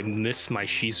games where I missed my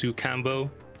Shizu combo.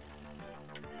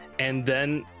 And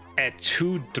then at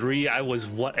 2-3, I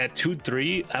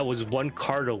was 1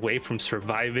 card away from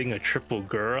surviving a triple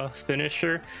Gura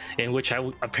finisher, in which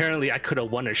I could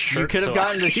have won a shirt. You could have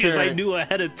gotten the shirt. If I knew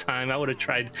ahead of time, I would have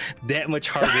tried that much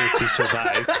harder to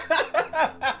survive.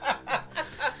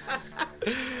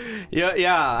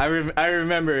 Yeah. I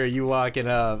remember you walking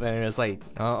up, and it was like,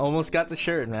 almost got the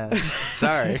shirt, man.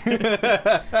 Sorry.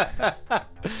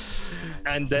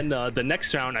 And then the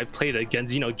next round, I played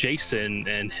against Jason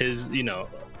and his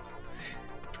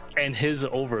and his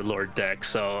Overlord deck.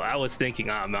 So I was thinking,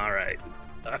 I'm all right.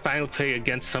 I finally play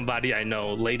against somebody I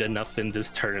know late enough in this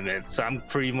tournament, so I'm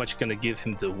pretty much gonna give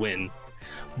him the win.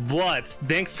 But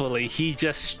thankfully, he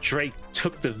just straight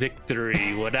took the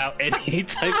victory without any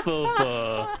type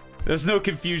of. There's no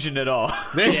confusion at all.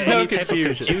 There's Yeah, no any type of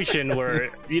confusion. confusion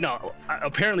where, you know,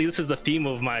 apparently this is the theme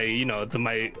of my, you know,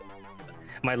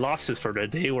 my losses for the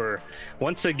day, where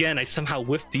once again I somehow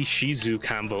whiffed these Shizu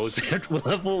combos at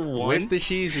level 1. With the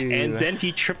Shizu. And then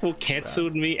he triple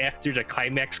canceled me after the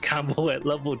climax combo at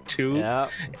level 2. Yeah.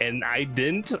 And I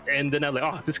didn't. And then I'm like,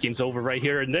 oh, this game's over right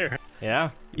here and there. Yeah.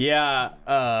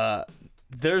 Yeah,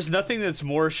 there's nothing that's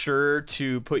more sure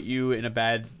to put you in a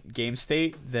bad game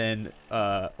state than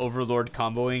Overlord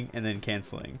comboing and then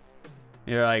canceling.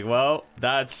 You're like, well,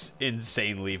 that's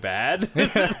insanely bad.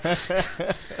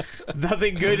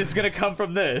 Nothing good is gonna come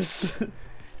from this.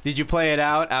 Did you play it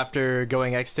out after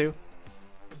going X2?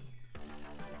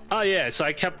 Oh yeah, so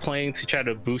I kept playing to try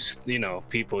to boost, you know,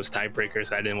 people's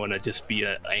tiebreakers. I didn't want to just be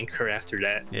an anchor after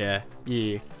that. Yeah.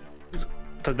 Yeah.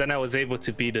 So then I was able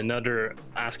to beat another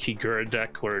ASCII Gura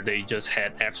deck where they just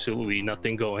had absolutely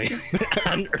nothing going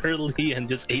on early and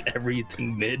just ate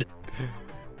everything mid.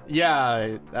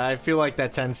 Yeah, I feel like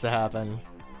that tends to happen.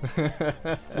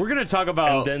 We're gonna talk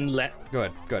about. And then Go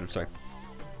ahead. I'm sorry.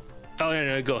 Oh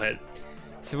no, go ahead.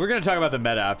 So we're gonna talk about the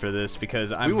meta after this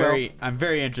because I'm We will. I'm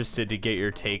very interested to get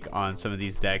your take on some of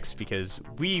these decks because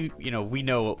we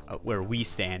know where we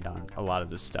stand on a lot of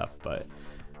this stuff, but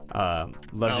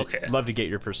love to get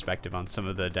your perspective on some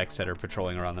of the decks that are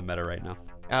patrolling around the meta right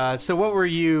now. So what were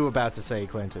you about to say,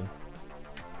 Clinton?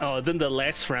 Oh, then the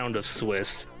last round of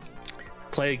Swiss,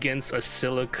 play against a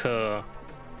Silica,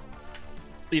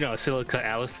 a Silica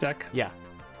Alice deck, Yeah.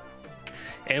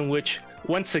 in which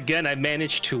once again I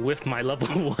managed to whiff my level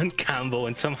 1 combo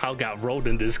and somehow got rolled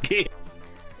in this game.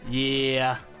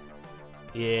 Yeah.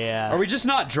 Are we just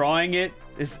not drawing it?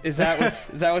 Is that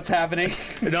what's happening?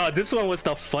 No, this one was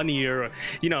the funnier,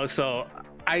 so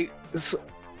I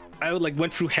like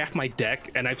went through half my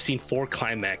deck and I've seen 4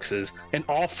 climaxes and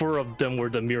all 4 of them were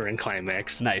the Mirren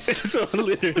climax. Nice. So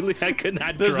literally I could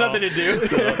not There's draw nothing to do.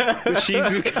 the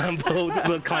Shizu combo,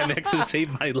 the climax to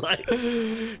save my life.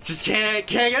 Just can't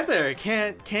get there.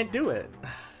 Can't do it.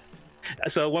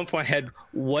 So at one point I had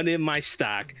 1 in my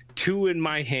stock, 2 in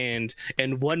my hand,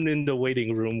 and 1 in the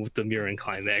waiting room with the Mirren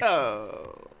climax.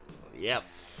 Oh. Yep.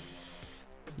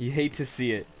 You hate to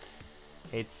see it.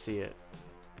 Hate to see it.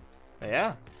 But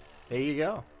yeah. There you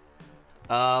go.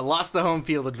 Lost the home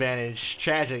field advantage.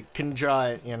 Tragic. Couldn't draw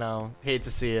it, Hate to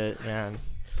see it, man.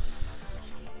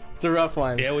 It's a rough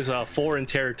one. Yeah, it was a foreign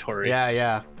territory.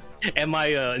 Yeah. And my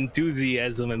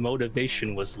enthusiasm and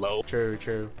motivation was low.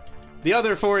 True. The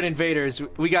other foreign invaders,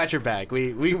 we got your back.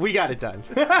 We got it done.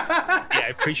 Yeah, I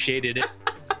appreciated it.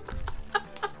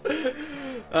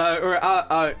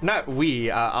 Not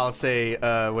we. I'll say,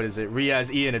 what is it?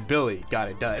 Riaz, Ian, and Billy got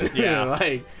it done. Yeah.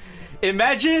 Like,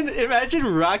 imagine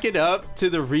rocking up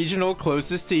to the regional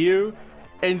closest to you,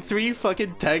 and 3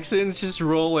 fucking Texans just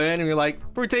roll in, and you're like,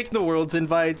 we're taking the world's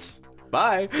invites.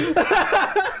 Bye.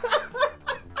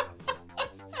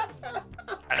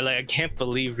 I can't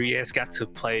believe Riaz got to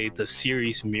play the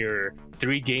series mirror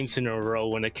 3 games in a row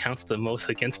when it counts the most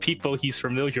against people he's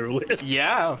familiar with.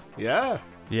 Yeah.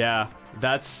 Yeah,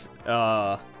 that's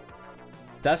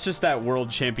just that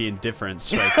world champion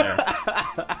difference right there.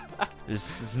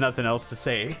 There's nothing else to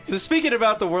say. So speaking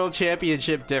about the World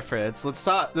Championship difference, let's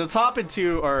hop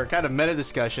into our kind of meta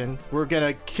discussion. We're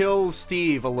gonna kill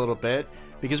Steve a little bit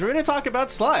because we're gonna talk about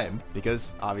slime.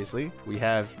 Because obviously we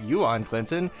have you on,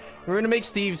 Clinton. We're gonna make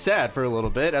Steve sad for a little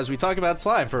bit as we talk about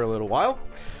slime for a little while.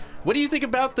 What do you think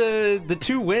about the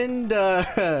 2-wind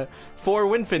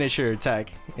 4-win finisher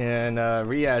tech in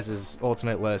Riaz's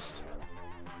ultimate list?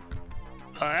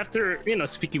 After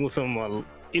speaking with him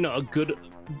a good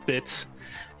bit,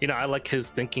 I like his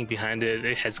thinking behind it.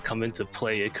 It has come into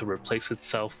play. It could replace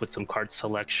itself with some card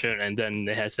selection, and then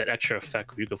it has that extra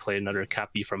effect where you could play another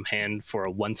copy from hand for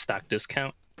a 1 stock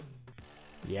discount.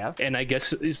 Yeah. And I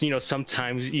guess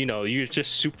sometimes you're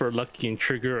just super lucky and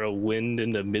trigger a win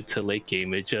in the mid to late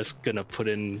game. It's just gonna put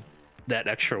in that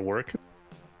extra work.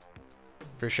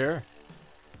 For sure.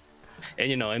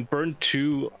 And and burn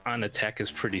 2 on attack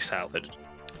is pretty solid.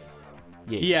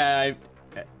 Yeah,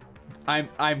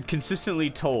 I'm consistently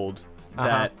told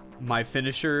that my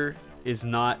finisher is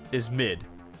mid.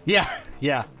 Yeah.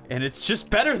 And it's just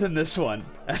better than this one.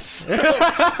 It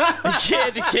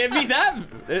can't be that.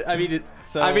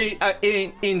 I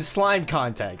mean, in slime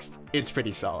context, it's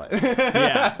pretty solid.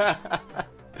 Yeah.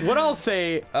 What I'll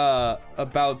say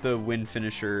about the win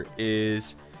finisher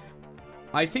is,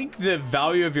 I think the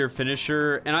value of your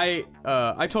finisher, and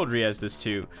I told Riaz this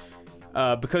too.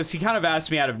 because he kind of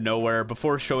asked me out of nowhere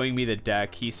before showing me the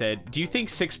deck. He said, "Do you think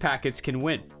 6 packets can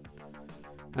win?"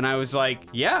 And I was like,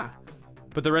 "Yeah,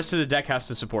 but the rest of the deck has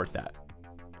to support that."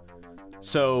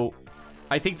 So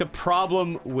I think the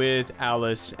problem with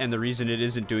Alice, and the reason it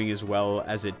isn't doing as well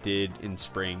as it did in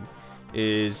spring,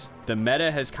 is the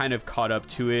meta has kind of caught up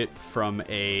to it from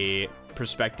a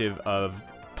perspective of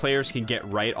players can get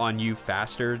right on you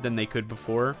faster than they could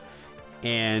before,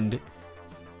 and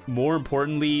more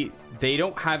importantly, they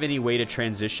don't have any way to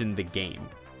transition the game.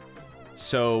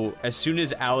 So as soon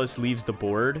as Alice leaves the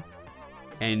board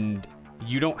and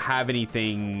you don't have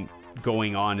anything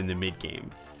going on in the mid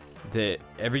game, that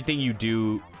everything you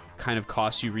do kind of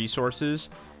costs you resources,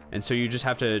 and so you just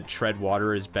have to tread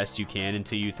water as best you can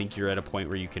until you think you're at a point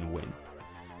where you can win.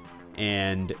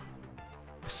 And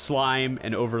Slime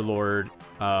and Overlord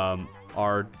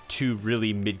are 2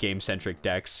 really mid-game centric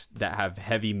decks that have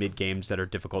heavy mid-games that are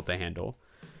difficult to handle.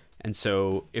 And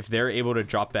so if they're able to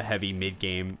drop the heavy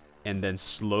mid-game and then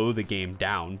slow the game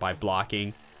down by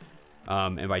blocking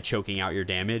and by choking out your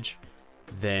damage,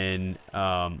 then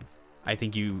I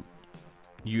think you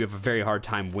have a very hard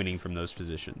time winning from those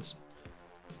positions.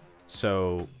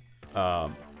 So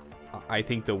I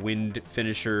think the Wind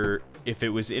Finisher, if it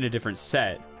was in a different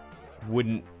set,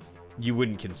 you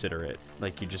wouldn't consider it.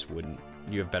 Like, you just wouldn't.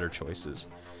 You have better choices.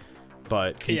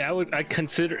 But yeah, I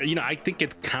consider, I think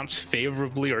it comps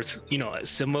favorably, or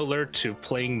similar to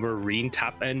playing Marine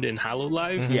top end in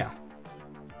Hololive. yeah,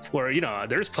 Where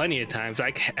there's plenty of times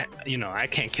I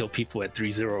can't kill people at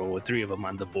 3-0 with 3 of them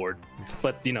on the board,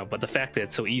 but the fact that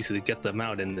it's so easy to get them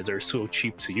out and they're so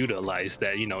cheap to utilize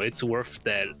that it's worth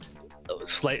that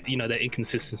slight that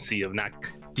inconsistency of not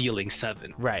dealing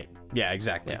 7. right. Yeah,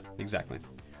 exactly. Exactly.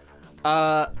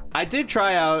 I did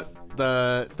try out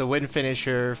the Wind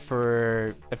Finisher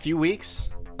for a few weeks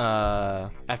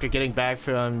after getting back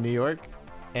from New York,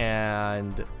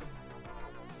 and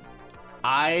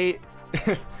I'm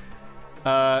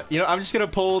just gonna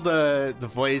pull the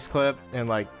voice clip and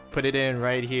like put it in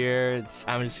right here.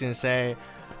 I'm just gonna say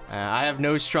I have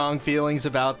no strong feelings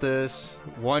about this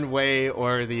one way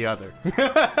or the other.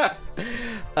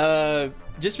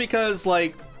 Just because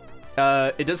like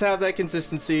it does have that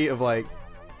consistency of like,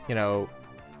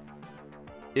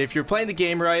 if you're playing the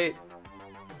game right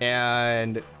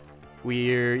and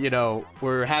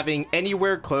we're having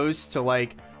anywhere close to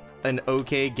like an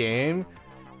okay game,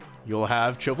 you'll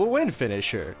have triple Wind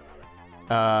Finisher.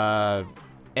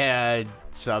 And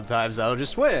sometimes I'll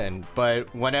just win.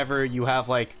 But whenever you have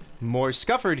like more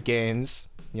scuffered games,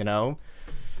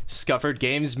 scuffered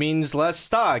games means less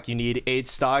stock. You need 8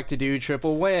 stock to do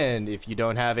triple win. If you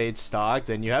don't have 8 stock,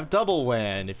 then you have double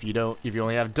win. If you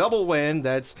only have double win,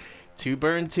 that's 2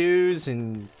 burn 2s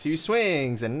and 2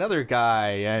 swings and another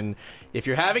guy. And if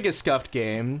you're having a scuffed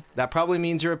game, that probably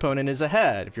means your opponent is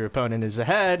ahead. If your opponent is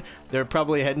ahead, they're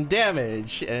probably ahead in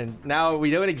damage. And now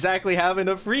we don't exactly have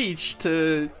enough reach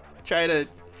to try to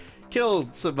kill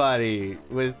somebody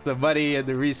with the money and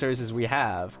the resources we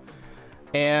have.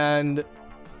 And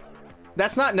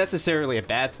that's not necessarily a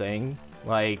bad thing.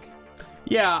 Like,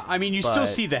 yeah, I mean, you still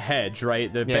see the hedge,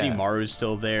 right? The Yeah. Benimaru is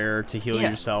still there to heal Yeah.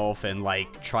 yourself and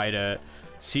like try to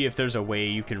see if there's a way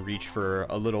you can reach for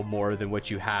a little more than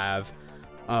what you have.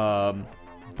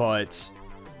 But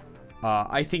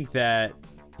I think that,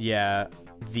 yeah,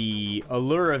 the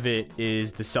allure of it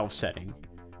is the self-setting.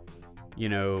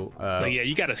 You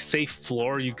got a safe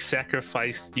floor. You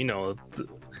sacrificed,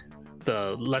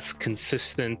 the less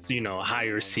consistent,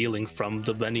 higher ceiling from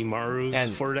the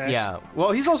Benimarus for that. Yeah,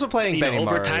 well, he's also playing Benimaru.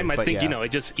 Over time, I think, yeah. it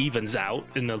just evens out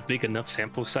in a big enough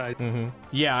sample size. Mm-hmm.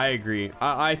 Yeah, I agree.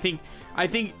 I think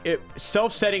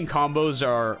self-setting combos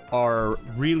are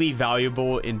really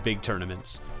valuable in big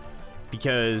tournaments,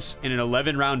 because in an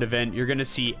 11-round event, you're going to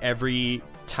see every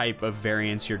type of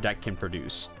variance your deck can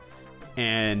produce.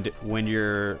 And when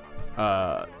you're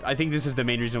I think this is the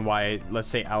main reason why, let's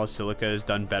say, Alice Silica has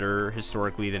done better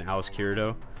historically than Alice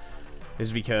Kirito,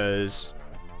 is because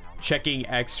checking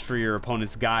X for your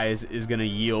opponent's guys is going to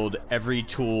yield every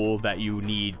tool that you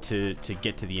need to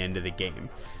get to the end of the game.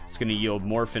 It's going to yield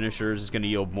more finishers, it's going to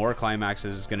yield more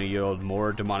climaxes, it's going to yield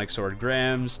more Demonic Sword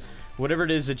Grams, whatever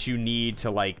it is that you need to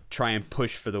like try and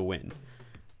push for the win.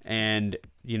 And,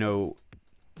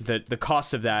 the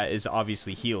cost of that is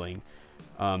obviously healing.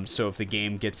 So if the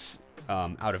game gets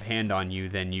out of hand on you,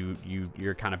 then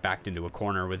you're kind of backed into a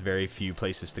corner with very few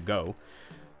places to go.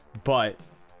 But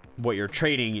what you're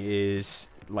trading is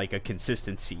like a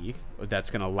consistency that's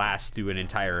going to last through an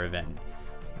entire event.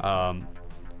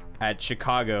 At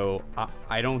Chicago,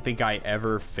 I don't think I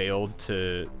ever failed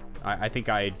to... I think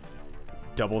I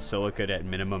double silica'd at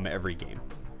minimum every game.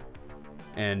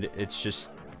 and it's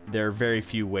just there are very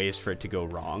few ways for it to go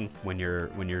wrong when you're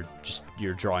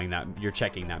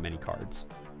checking that many cards.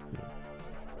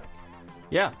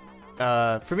 Yeah.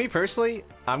 For me personally,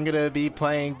 I'm gonna be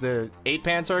playing the 8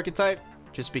 pants archetype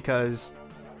just because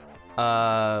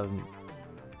I've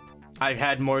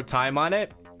had more time on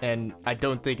it, and I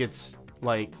don't think it's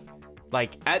like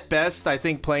at best I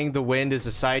think playing the Wind is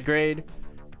a side grade,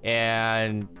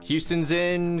 and Houston's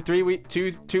in 3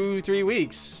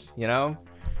 weeks, you know.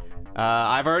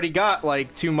 I've already got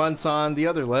like 2 months on the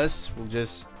other list. We'll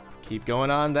just keep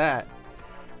going on that.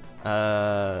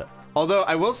 Although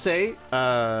I will say,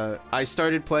 I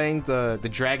started playing the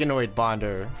Dragonoid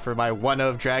Bonder for my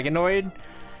one-of Dragonoid.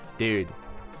 Dude.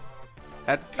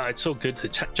 It's so good to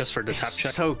just for the tap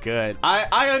check. So good.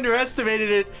 I underestimated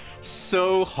it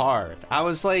so hard. I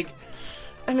was like,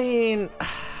 I mean,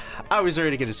 I was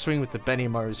already going to swing with the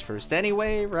Benimarus first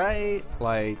anyway, right?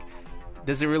 Like,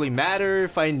 does it really matter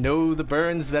if I know the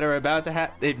burns that are about to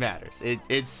happen? It matters.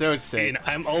 It's so sick. And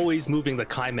I'm always moving the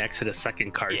climax to the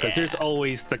second card because there's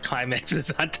always the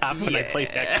climaxes on top when I play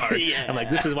that card. I'm like,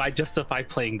 this is why I justify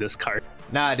playing this card.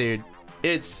 Nah, dude,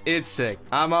 it's sick.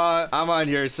 I'm on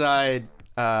your side.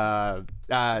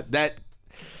 That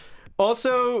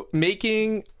also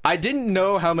making. I didn't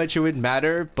know how much it would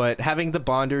matter, but having the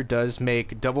Bonder does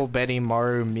make double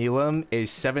Benimaru Milam a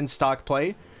 7 stock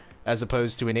play, as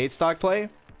opposed to an 8 stock play,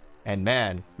 and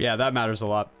man, yeah, that matters a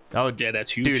lot. Oh yeah,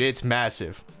 that's huge, dude. It's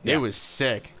massive. Yeah. It was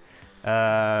sick.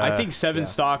 I think 7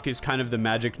 stock is kind of the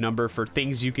magic number for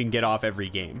things you can get off every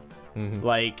game.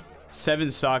 Like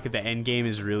 7 stock at the end game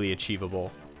is really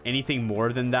achievable. Anything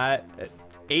more than that,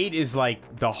 8 is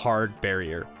like the hard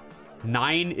barrier.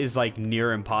 9 is like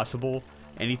near impossible.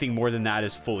 Anything more than that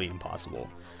is fully impossible.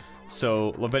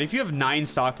 So, but if you have 9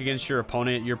 stock against your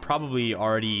opponent, you're probably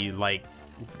already like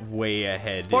way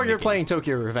ahead. Or you're playing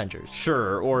Tokyo Revengers.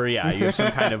 Sure, or yeah, you have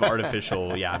some kind of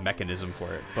artificial mechanism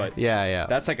for it. But yeah,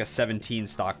 that's like a 17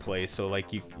 stock play, so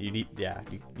like you need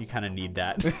you kind of need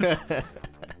that.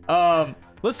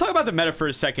 Let's talk about the meta for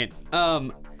a second.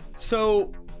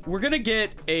 So we're gonna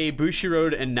get a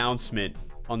Bushiroad announcement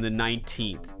on the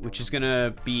 19th, which is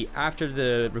gonna be after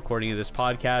the recording of this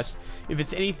podcast. If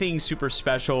it's anything super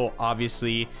special,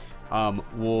 obviously,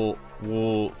 we'll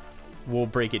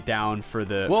break it down for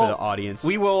the audience.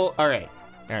 We will. All right.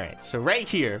 So right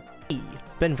here,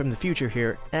 Ben from the future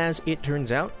here. As it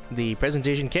turns out, the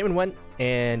presentation came and went,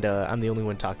 and I'm the only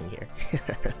one talking here.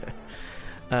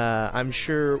 I'm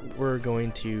sure we're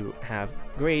going to have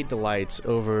great delights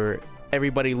over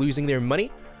everybody losing their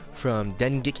money from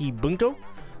Dengeki Bunko,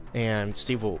 and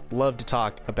Steve will love to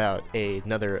talk about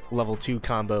another level 2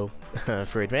 combo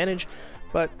for advantage,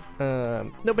 but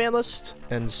no ban list,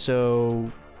 and so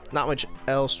not much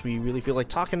else we really feel like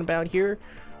talking about here.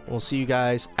 We'll see you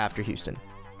guys after Houston.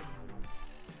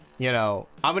 You know,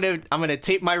 I'm gonna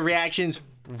tape my reactions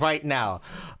right now.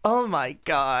 Oh my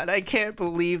god, I can't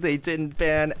believe they didn't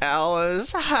ban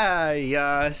Alice.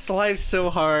 Life's so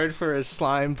hard for a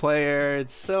slime player.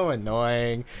 It's so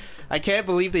annoying. I can't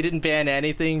believe they didn't ban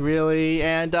anything really.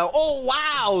 And oh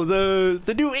wow,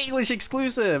 the new English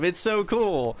exclusive. It's so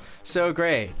cool, so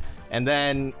great. And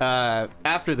then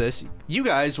after this, you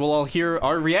guys will all hear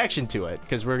our reaction to it,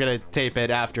 because we're gonna tape it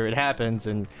after it happens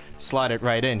and slot it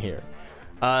right in here.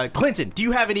 Clinton, do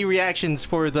you have any reactions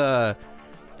for the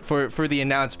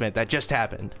announcement that just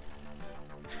happened?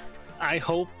 I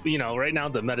hope, right now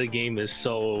the meta game is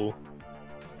so,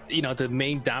 the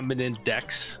main dominant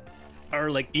decks are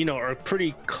like, are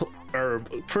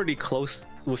pretty close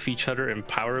with each other in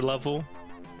power level,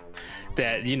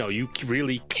 that you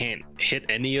really can't hit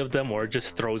any of them, or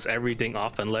just throws everything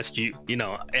off unless you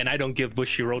and I don't give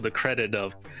Bushiroad the credit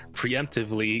of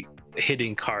preemptively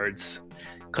hitting cards,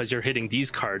 because you're hitting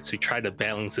these cards to try to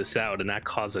balance this out, and that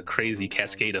causes a crazy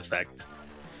cascade effect.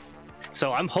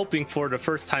 So I'm hoping for the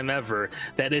first time ever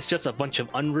that it's just a bunch of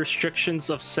unrestrictions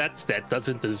of sets that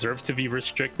doesn't deserve to be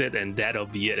restricted, and that'll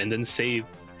be it, and then save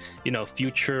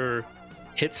future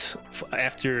hits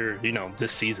after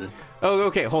this season. Oh,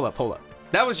 okay, hold up.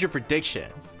 That was your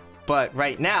prediction, but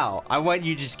right now I want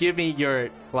you to just give me your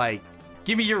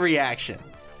reaction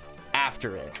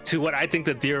after it to what I think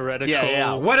the theoretical.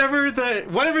 Yeah. Whatever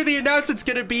the announcement's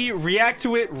gonna be, react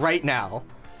to it right now.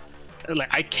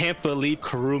 Like, I can't believe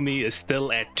Kurumi is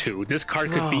still at 2. This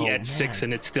card could be at 6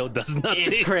 and it still does nothing.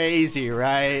 It's crazy,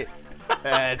 right?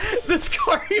 This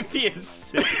card could be at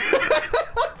 6.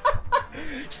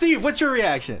 Steve, what's your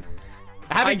reaction?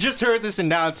 Having just heard this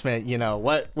announcement,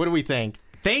 what do we think?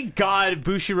 Thank God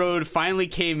Bushiroad finally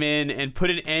came in and put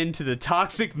an end to the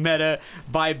toxic meta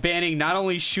by banning not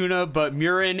only Shuna, but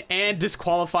Nguyen, and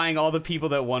disqualifying all the people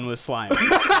that won with Slime.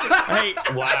 Right?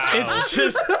 Wow.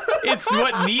 It's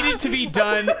what needed to be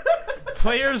done.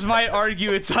 Players might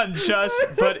argue it's unjust,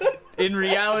 but in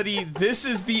reality, this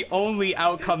is the only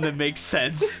outcome that makes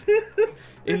sense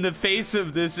in the face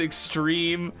of this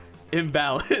extreme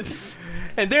imbalance.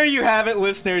 And there you have it,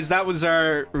 listeners. That was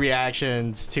our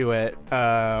reactions to it.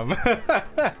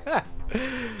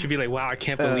 You'd be like, wow, I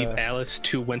can't believe Alice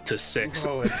 2 went to 6.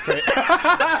 Oh, it's great.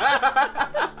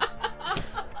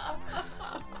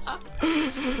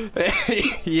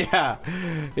 Yeah.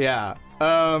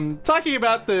 Talking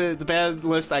about the ban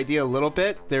list idea a little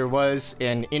bit, there was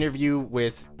an interview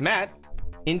with Matt,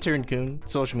 Intern Kun,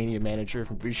 social media manager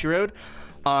from Bushiroad,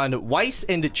 on Weiss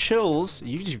and Chill's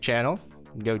YouTube channel.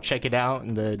 Go check it out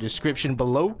in the description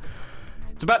below.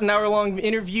 It's about an hour-long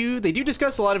interview. They do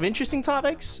discuss a lot of interesting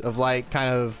topics of like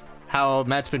kind of how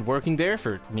Matt's been working there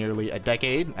for nearly a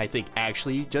decade. I think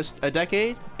actually just a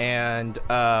decade, and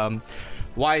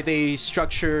why they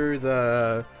structure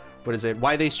the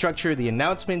why they structure the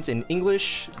announcements in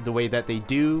English the way that they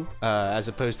do, as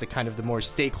opposed to kind of the more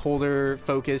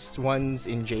stakeholder-focused ones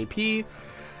in JP,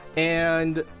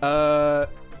 and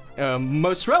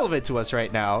most relevant to us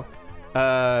right now,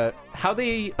 how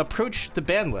they approach the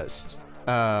ban list.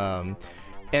 And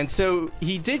so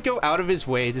he did go out of his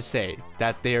way to say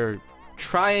that they're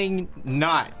trying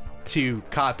not to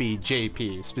copy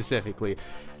JP specifically.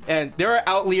 And there are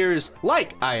outliers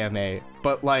like IMA,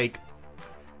 but like,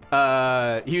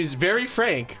 he was very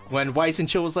frank when Weiss and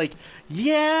Chill was like,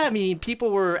 yeah, I mean,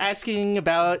 people were asking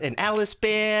about an Alice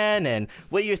ban and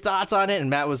what are your thoughts on it? And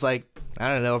Matt was like,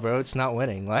 I don't know, bro, it's not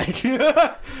winning. Like,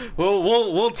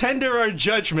 we'll tender our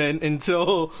judgment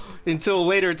until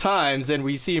later times and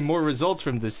we see more results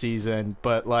from this season.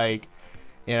 But like,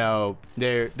 you know,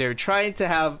 they're trying to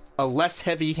have a less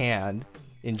heavy hand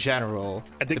in general.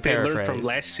 I think they learned from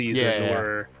last season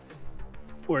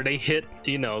where they hit,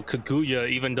 you know, Kaguya,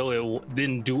 even though it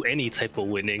didn't do any type of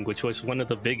winning, which was one of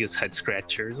the biggest head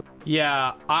scratchers.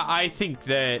 Yeah, I think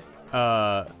that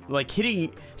like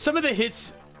hitting some of the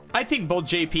hits, I think both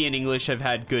JP and English have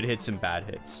had good hits and bad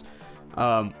hits.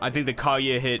 I think the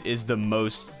Kaguya hit is the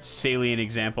most salient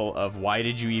example of why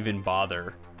did you even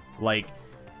bother? Like,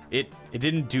 it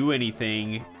didn't do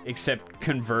anything except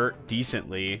convert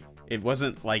decently. It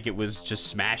wasn't like it was just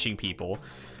smashing people.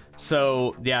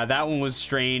 So yeah, that one was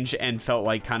strange and felt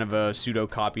like kind of a pseudo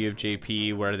copy of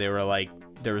JP, where they were like,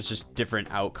 there was just different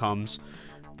outcomes.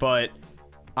 But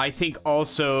I think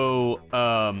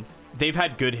also they've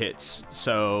had good hits.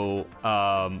 So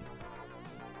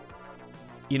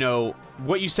you know,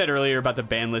 what you said earlier about the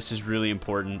ban list is really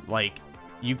important. Like,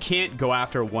 you can't go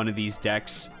after one of these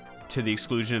decks to the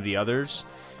exclusion of the others,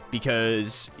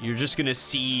 because you're just gonna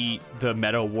see the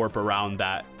meta warp around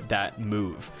that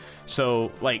move.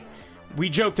 So like, we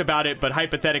joked about it, but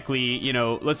hypothetically, you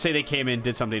know, let's say they came in and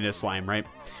did something to Slime, right?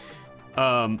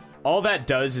 All that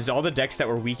does is all the decks that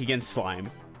were weak against Slime,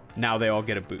 now they all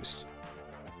get a boost.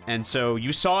 And so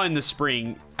you saw in the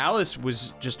spring, Alice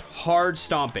was just hard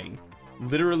stomping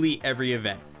literally every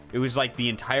event. It was like the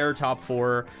entire top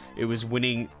 4. It was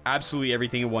winning absolutely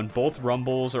everything. It won both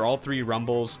Rumbles, or all 3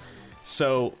 Rumbles.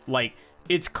 So like,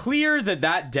 it's clear that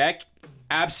that deck,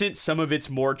 absent some of its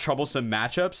more troublesome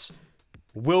matchups,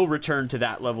 will return to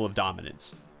that level of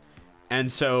dominance.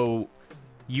 And so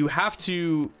you have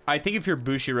to, I think if you're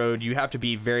Bushiroad, you have to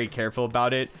be very careful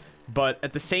about it. But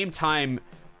at the same time,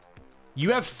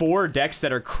 you have 4 decks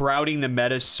that are crowding the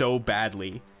meta so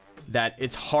badly that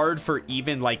it's hard for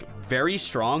even like very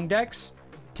strong decks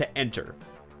to enter.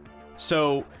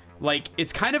 So like,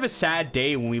 it's kind of a sad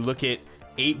day when we look at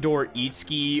 8-Door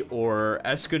Itsuki or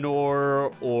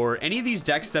Escanor or any of these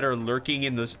decks that are lurking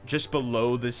in this just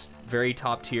below this very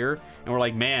top tier, and we're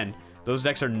like, man, those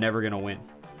decks are never gonna win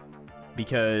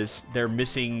because they're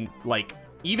missing, like,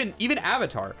 even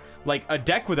Avatar, like a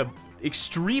deck with a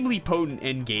extremely potent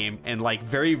end game and like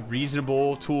very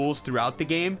reasonable tools throughout the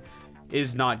game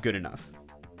is not good enough.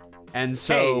 And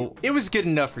so hey, it was good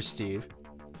enough for Steve.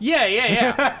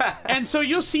 Yeah. And so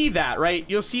you'll see that, right?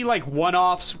 You'll see like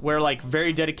one-offs where like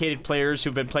very dedicated players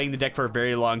who've been playing the deck for a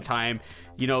very long time,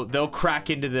 you know, they'll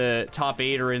crack into the top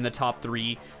 8 or in the top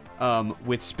 3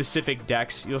 with specific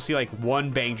decks. You'll see like one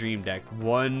Bang Dream deck,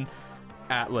 one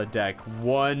Atla deck,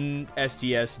 one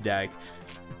SDS deck.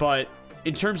 But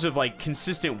in terms of like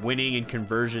consistent winning and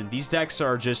conversion, these decks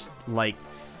are just like,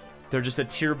 they're just a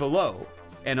tier below.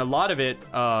 And a lot of it,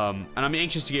 and I'm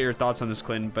anxious to get your thoughts on this,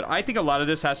 Clinton, but I think a lot of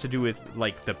this has to do with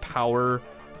like the power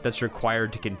that's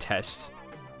required to contest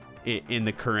in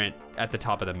the current at the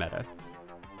top of the meta.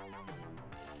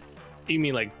 Do you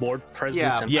mean like board presence?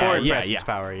 Yeah, and board yeah, presence yeah.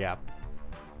 power. Yeah.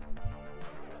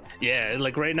 Yeah,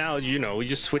 like right now, we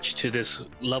just switched to this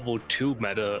level 2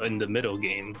 meta in the middle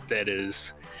game that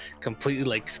is completely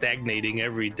like stagnating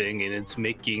everything, and it's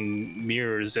making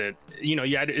mirrors that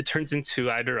it turns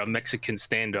into either a Mexican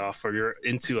standoff or you're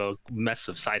into a mess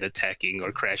of side attacking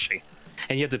or crashing,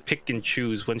 and you have to pick and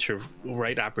choose when's your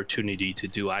right opportunity to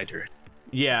do either.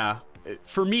 Yeah,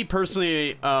 for me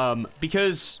personally,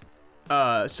 because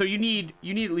so you need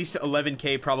at least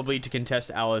 11k probably to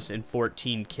contest Alice and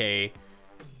 14k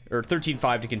or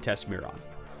 13.5 to contest Miran,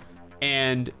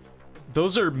 and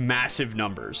those are massive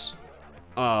numbers.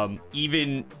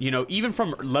 Even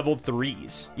from level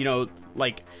 3s,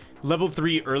 like level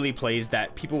 3 early plays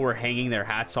that people were hanging their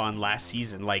hats on last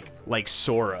season, like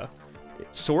Sora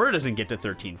doesn't get to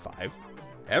 13.5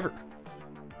 ever,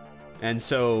 and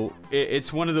so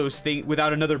it's one of those things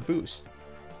without another boost.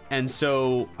 And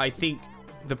so I think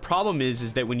the problem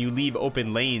is that when you leave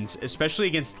open lanes, especially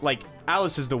against, like,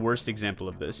 Alice is the worst example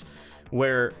of this,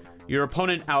 where your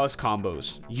opponent Alice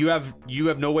combos, you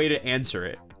have no way to answer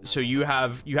it, so you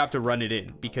have to run it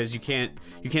in, because you can't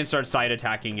start side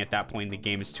attacking at that point. The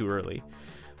game is too early.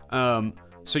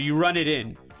 So you run it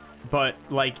in, but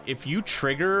like if you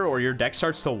trigger or your deck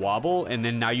starts to wobble, and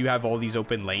then now you have all these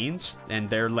open lanes and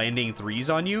they're landing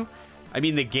 3s on you, I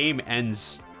mean, the game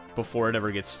ends before it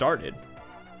ever gets started.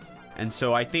 And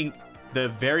so I think the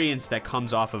variance that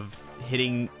comes off of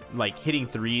hitting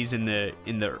 3s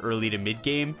in the early to mid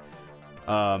game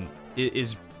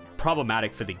is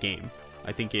problematic for the game.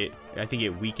 I think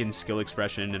it weakens skill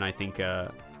expression, and I think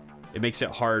it makes it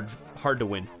hard to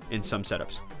win in some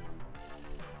setups.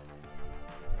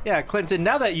 Yeah, Clinton,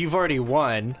 now that you've already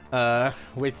won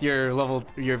with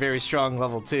your very strong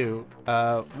level 2,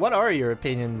 what are your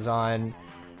opinions on,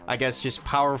 I guess, just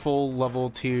powerful level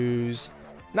 2s?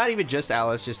 Not even just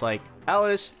Alice, just like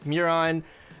Alice, Miran.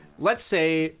 Let's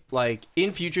say, like,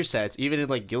 in future sets, even in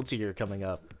like Guilty Gear coming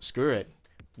up, screw it.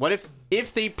 What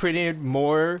if they printed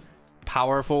more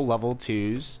powerful level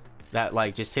 2s that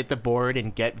like just hit the board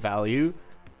and get value?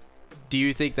 Do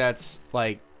you think that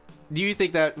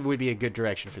would be a good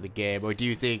direction for the game, or do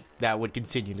you think that would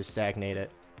continue to stagnate it?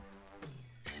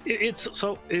 It's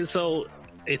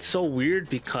so weird,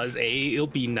 because it'll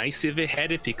be nice if it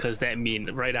had it, because that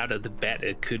means right out of the bat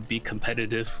it could be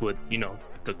competitive with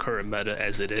the current meta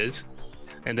as it is,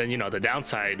 and then the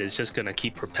downside is just gonna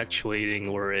keep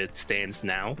perpetuating where it stands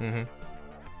now. Mm-hmm.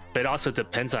 But it also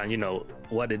depends on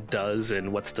what it does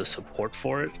and what's the support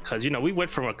for it, because we went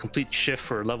from a complete shift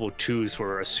for level 2s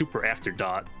were a super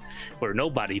afterthought where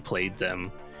nobody played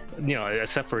them,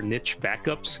 except for niche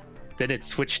backups. Then it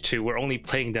switched to we're only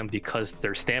playing them because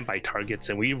they're standby targets,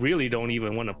 and we really don't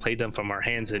even want to play them from our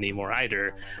hands anymore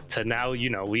either, to now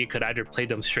we could either play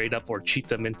them straight up or cheat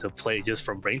them into play just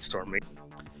from brainstorming.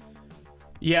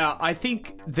 Yeah, I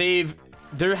think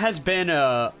there has been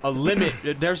a limit.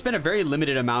 There's been a very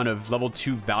limited amount of level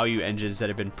 2 value engines that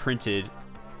have been printed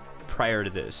prior to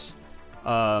this,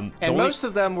 and most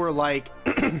of them were like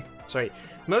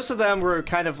most of them were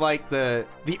kind of like the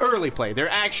early play. They're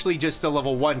actually just a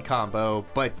level 1 combo,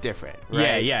 but different,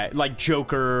 right? Yeah, like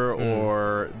Joker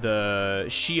or the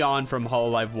Xion from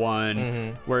Hololive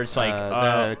 1, where it's like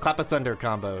the Clap of Thunder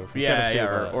combo from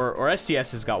Konosuba. or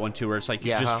STS has got one too, where it's like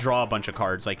you just draw a bunch of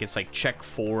cards. Like it's like check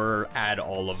 4, add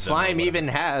all of them. Slime even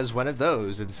has one of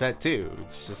those in set 2.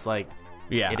 It's just like,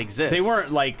 it exists. They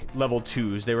weren't like level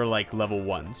 2s, they were like level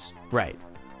 1s. Right.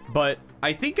 But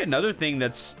I think another thing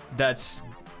that's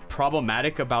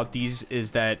problematic about these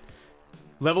is that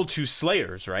level 2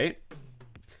 Slayers, right?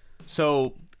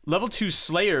 So level 2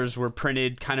 Slayers were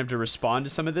printed kind of to respond to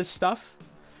some of this stuff,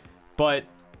 but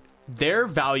their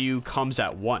value comes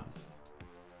at 1.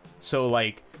 So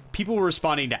like people were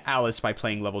responding to Alice by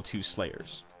playing level 2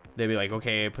 Slayers. They'd be like,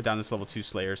 okay, put down this level 2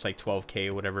 Slayer, it's like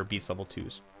 12k, whatever, beats level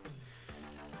 2s.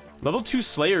 Level 2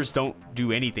 Slayers don't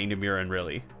do anything to Miran,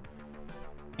 really.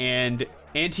 And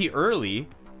anti-early,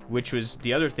 which was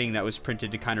the other thing that was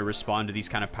printed to kind of respond to these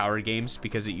kind of power games,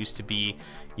 because it used to be,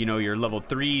 your level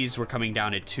 3s were coming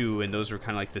down at 2, and those were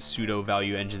kind of like the pseudo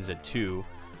value engines at 2.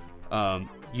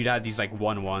 You'd have these like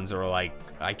 1/1s, or like,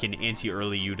 I can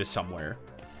anti-early you to somewhere.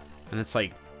 And it's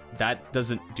like, that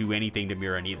doesn't do anything to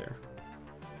Miran either.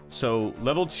 So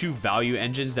level 2 value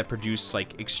engines that produce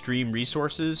like extreme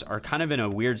resources are kind of in a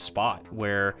weird spot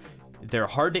where they're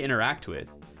hard to interact with.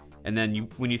 And then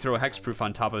when you throw a hexproof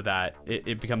on top of that,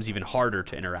 it becomes even harder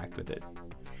to interact with it.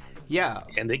 Yeah.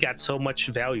 And they got so much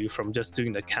value from just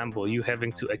doing the combo, you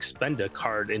having to expend a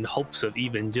card in hopes of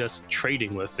even just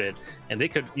trading with it. And they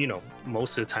could, you know,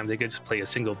 most of the time they could just play a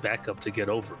single backup to get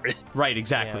over it. Right,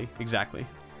 exactly, exactly.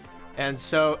 And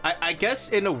so I guess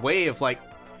in a way of like,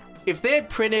 if they had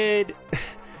printed,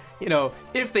 you know,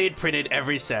 if they had printed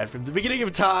every set from the beginning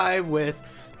of time with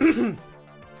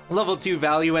level 2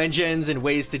 value engines and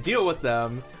ways to deal with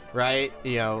them, right?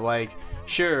 You know, like,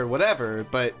 sure, whatever,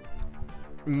 but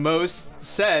most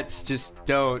sets just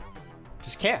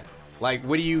can't. Like,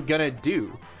 what are you gonna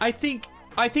do? I think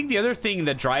the other thing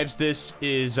that drives this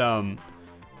is the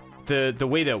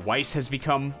way that Weiss has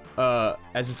become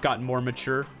as it's gotten more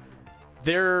mature.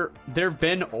 There've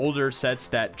been older sets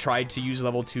that tried to use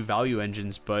level 2 value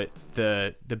engines, but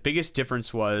the biggest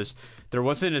difference was there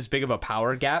wasn't as big of a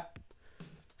power gap.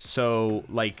 So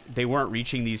like they weren't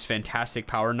reaching these fantastic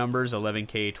power numbers,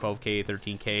 11k, 12k,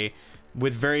 13k,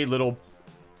 with very little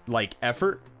like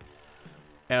effort.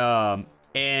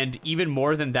 And even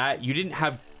more than that, you didn't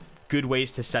have good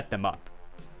ways to set them up.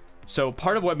 So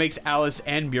part of what makes Alice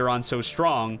and Muron so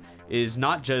strong is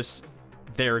not just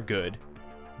they're good,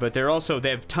 but they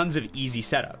have tons of easy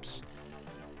setups.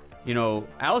 You know,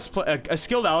 a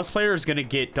skilled Alice player is going to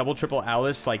get double, triple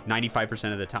Alice like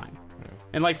 95% of the time.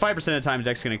 And like 5% of the time, the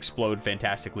deck's going to explode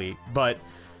fantastically. But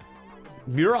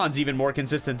Muron's even more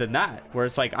consistent than that, where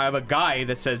it's like I have a guy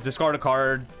that says discard a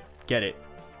card, get it.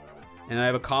 And I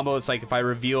have a combo that's like if I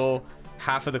reveal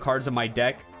half of the cards in my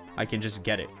deck, I can just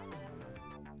get it.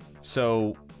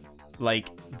 So like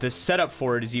the setup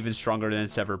for it is even stronger than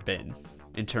it's ever been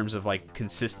in terms of like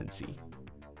consistency,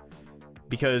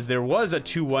 because there was a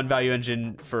 2/1 value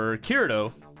engine for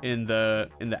Kirito in the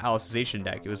Alicization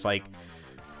deck. It was like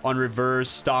on reverse,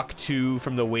 stock 2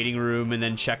 from the waiting room, and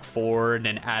then check 4, and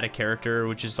then add a character,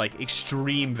 which is like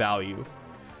extreme value.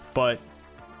 But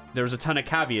there was a ton of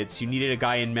caveats. You needed a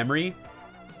guy in memory,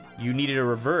 you needed a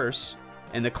reverse,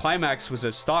 and the climax was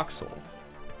a stock soul.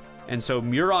 And so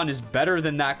Muron is better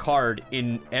than that card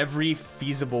in every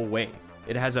feasible way.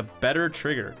 It has a better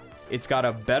trigger, it's got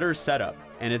a better setup,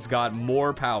 and it's got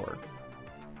more power.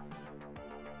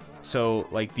 So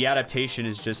like the adaptation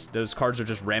is just, those cards are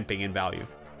just ramping in value.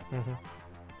 Mm-hmm.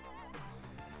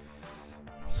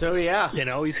 So yeah, and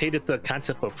I always hated the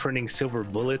concept of printing silver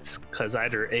bullets, because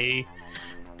either A,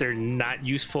 they're not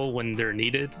useful when they're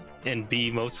needed, and B,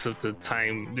 most of the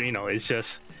time, you know, it's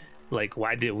just like,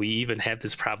 why did we even have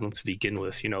this problem to begin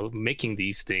with? You know, making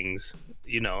these things,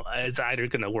 you know, it's either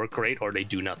gonna work great or they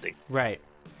do nothing. Right.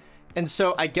 And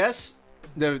so I guess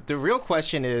the real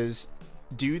question is,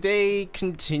 do they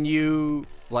continue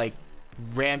like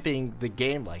ramping the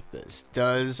game like this?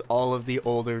 Does all of the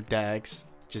older decks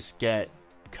just get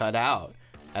cut out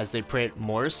as they print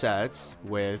more sets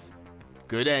with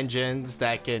good engines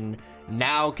that can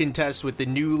now contest with the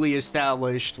newly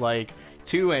established like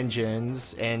 2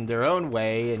 engines in their own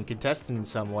way and contest in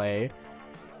some way?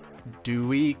 Do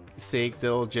we think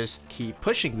they'll just keep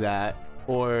pushing that,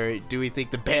 or do we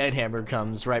think the banhammer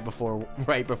comes right before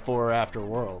or after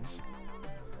Worlds?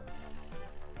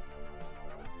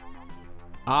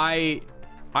 I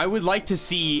would like to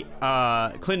see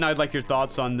Clinton, I'd like your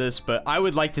thoughts on this, but I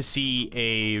would like to see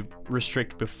a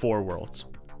restrict before Worlds.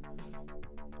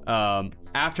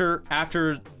 After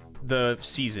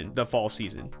the fall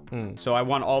season. So I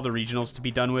want all the regionals to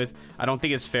be done with. I don't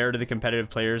think it's fair to the competitive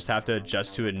players to have to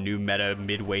adjust to a new meta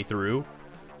midway through.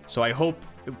 So I hope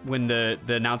when the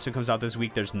announcement comes out this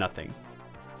week, there's nothing.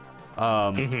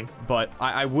 But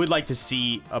I would like to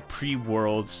see a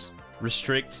pre-Worlds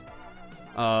restrict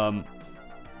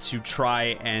to try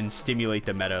and stimulate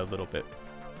the meta a little bit.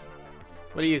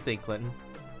 What do you think, Clinton?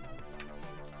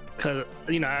 Because,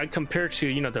 you know, compared to,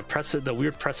 you know, the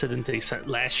weird precedent they set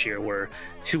last year, where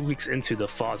 2 weeks into the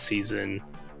fall season,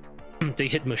 they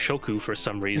hit Mushoku for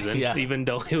some reason, yeah. Even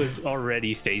though it was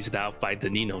already phased out by the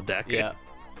Nino deck. Yeah.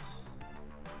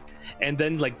 And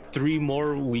then like 3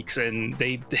 more weeks, and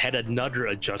they had another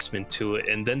adjustment to it.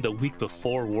 And then the week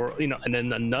before, you know, and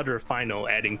then another final,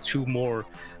 adding 2 more,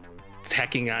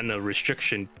 tacking on a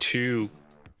restriction to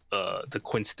the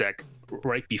Quince deck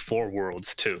right before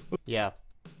Worlds too. Yeah.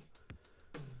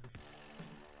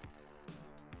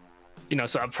 You know,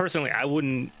 so personally, I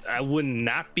would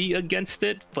not be against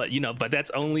it, but, you know, but that's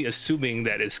only assuming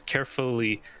that it's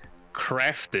carefully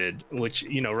crafted, which,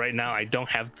 you know, right now I don't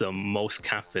have the most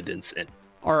confidence in.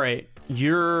 All right,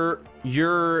 you're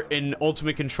in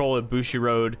ultimate control at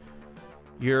Bushiroad.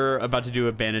 You're about to do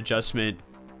a ban adjustment.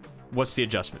 What's the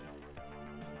adjustment?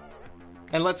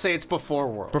 And let's say it's before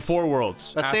Worlds. Before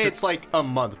Worlds. Let's say it's like a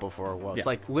month before Worlds. Yeah.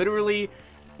 Like literally,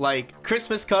 like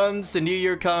Christmas comes, the New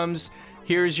Year comes,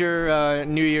 here's your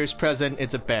New Year's present.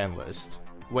 It's a ban list.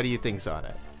 What do you think's on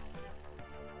it?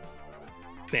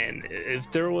 Man,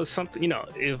 if there was something,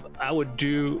 if I would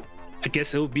do, I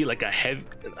guess it would be like a heavy,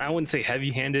 I wouldn't say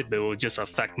heavy-handed, but it would just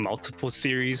affect multiple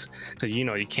series. Because,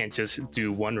 you can't just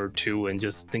do 1 or 2 and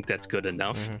just think that's good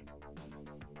enough. Mm-hmm.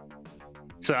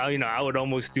 So, I would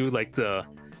almost do like the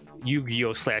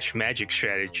Yu-Gi-Oh! / Magic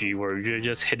strategy where you're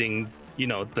just hitting,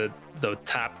 the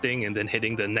top thing and then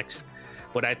hitting the next,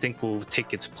 what I think will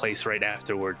take its place right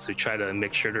afterwards to try to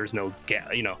make sure there's no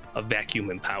a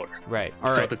vacuum in power. Right.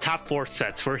 So the top 4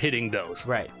 sets, we're hitting those.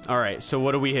 Right. All right. So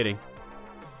what are we hitting?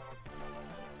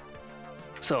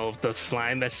 So the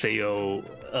Slime SAO,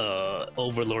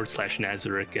 Overlord /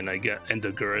 Nazarick, and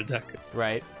the Gura deck.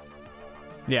 Right.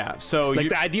 Yeah. So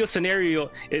the ideal scenario,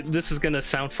 this is gonna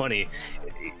sound funny.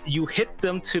 You hit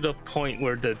them to the point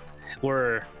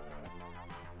where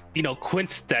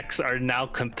Quint's decks are now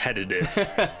competitive.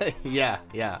 Yeah.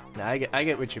 No, I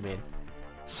get what you mean.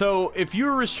 So if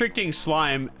you're restricting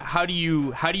Slime, how do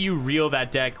you reel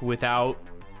that deck without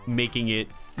making it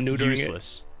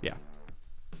useless?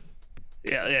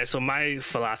 Yeah. So my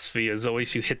philosophy is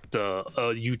always you hit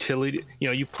the utility.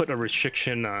 You put a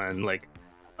restriction on like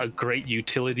a great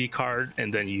utility card,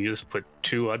 and then you just put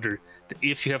 2 other.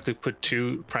 If you have to put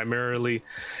 2, primarily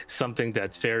something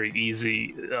that's very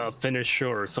easy finisher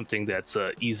or something that's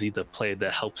easy to play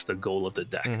that helps the goal of the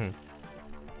deck. Mm-hmm.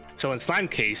 So in Slime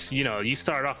case, you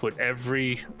start off with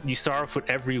every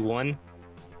one.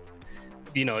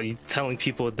 You telling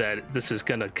people that this is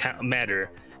gonna matter.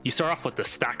 You start off with the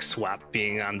stock swap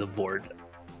being on the board.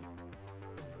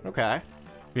 Okay.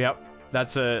 Yep.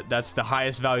 That's the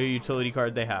highest value utility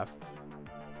card they have.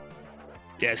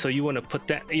 Yeah, so you want to put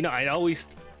that.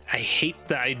 I hate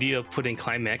the idea of putting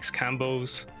climax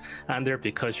combos on there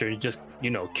because you're just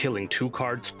killing 2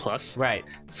 cards plus. Right.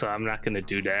 So I'm not gonna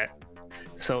do that.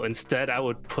 So instead, I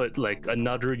would put like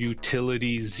another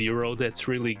utility 0 that's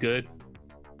really good.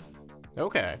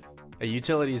 Okay, a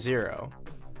utility 0.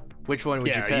 Which one would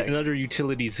you pick? Yeah, another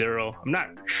utility 0. I'm not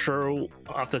sure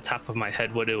off the top of my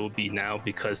head what it will be now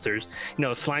because there's,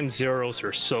 Slime Zeros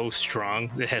are so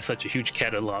strong. It has such a huge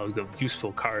catalog of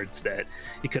useful cards that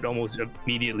it could almost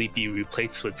immediately be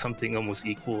replaced with something almost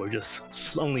equal or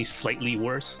just only slightly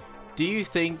worse. Do you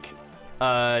think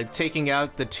taking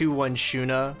out the 2/1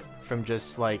 Shuna from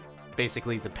just like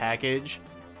basically the package,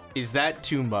 is that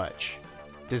too much?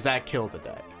 Does that kill the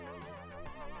deck?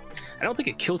 I don't think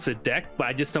it kills the deck, but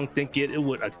I just don't think it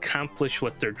would accomplish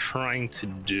what they're trying to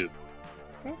do.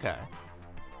 Okay.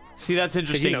 See, that's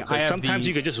interesting. Sometimes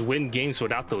you could just win games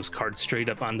without those cards straight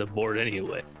up on the board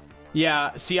anyway.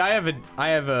 Yeah. See, I have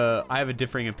a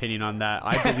differing opinion on that.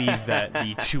 I believe that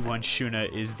the 2/1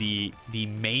 Shuna is the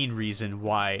main reason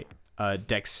why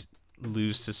decks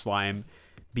lose to Slime,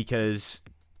 because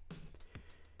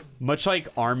much like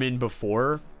Armin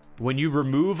before, when you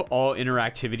remove all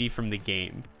interactivity from the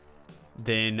game,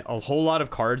 then a whole lot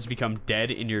of cards become dead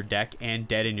in your deck and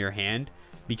dead in your hand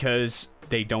because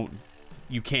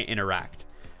you can't interact.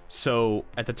 So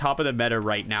at the top of the meta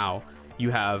right now, you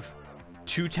have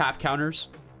 2 tap counters,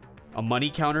 a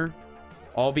money counter,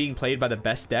 all being played by the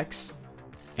best decks,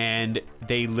 and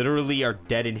they literally are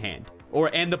dead in hand.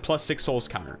 And the +6 souls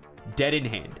counter, dead in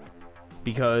hand,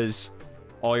 because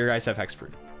all your guys have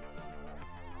hexproof.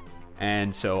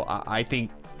 And so I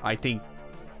think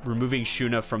removing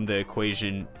Shuna from the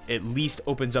equation at least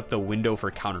opens up the window for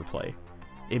counterplay.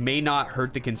 It may not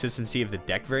hurt the consistency of the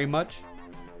deck very much,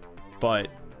 but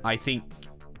I think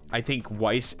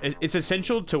Weiss, it's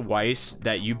essential to Weiss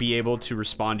that you be able to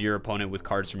respond to your opponent with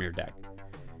cards from your deck.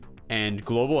 And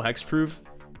global hexproof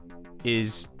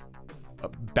is a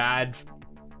bad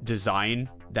design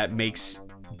that makes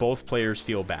both players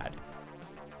feel bad.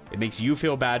 It makes you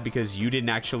feel bad because you didn't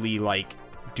actually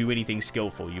do anything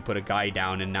skillful. You put a guy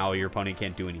down and now your opponent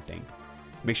can't do anything.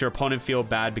 It makes your opponent feel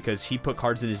bad because he put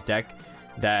cards in his deck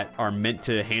that are meant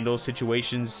to handle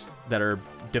situations that are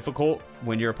difficult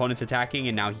when your opponent's attacking,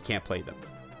 and now he can't play them.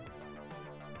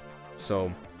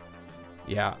 So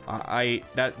yeah,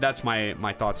 that's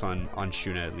my thoughts on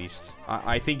Shuna at least.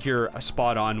 I think you're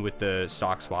spot on with the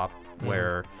stock swap,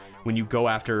 where when you go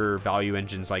after value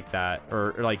engines like that,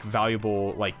 or like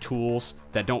valuable tools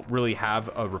that don't really have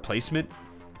a replacement,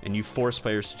 and you force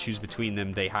players to choose between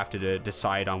them, they have to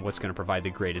decide on what's going to provide the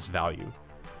greatest value.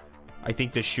 I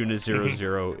think the Shuna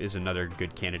 0/0 is another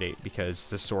good candidate because it's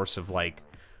the source of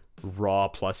raw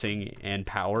plussing and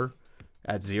power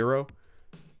at 0,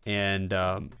 and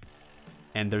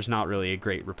there's not really a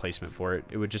great replacement for it.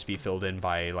 It would just be filled in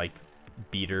by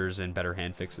beaters and better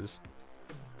hand fixes.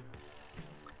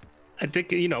 I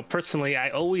think, personally, I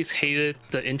always hated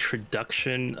the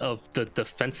introduction of the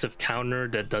defensive counter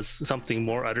that does something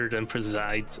more other than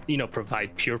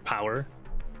provide pure power.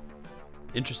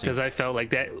 Interesting. Because I felt like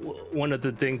that one of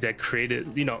the things that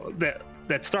created,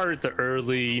 that started the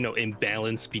early,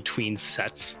 imbalance between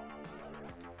sets.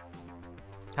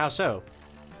 How so?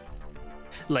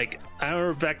 Like, I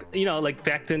remember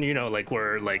back then,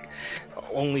 where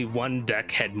only one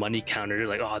deck had money counter.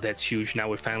 Like, oh, that's huge. Now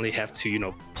we finally have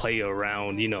to, play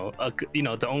around,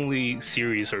 the only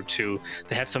series or two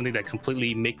that have something that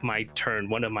completely make my turn,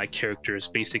 one of my characters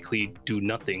basically do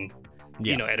nothing,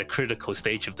 at a critical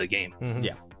stage of the game. Mm-hmm.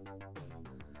 Yeah.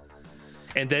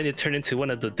 And then it turned into one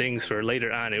of the things where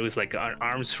later on it was like an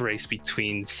arms race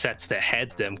between sets that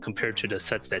had them compared to the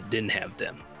sets that didn't have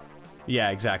them. Yeah,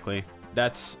 exactly.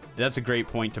 That's a great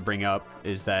point to bring up,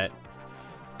 is that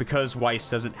because Weiss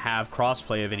doesn't have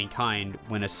crossplay of any kind,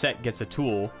 when a set gets a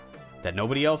tool that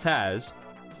nobody else has,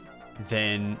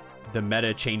 then the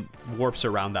meta chain warps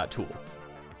around that tool.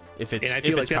 And I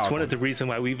feel like that's one of the reasons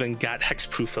why we even got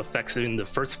hexproof effects in the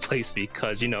first place,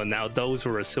 because now those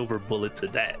were a silver bullet to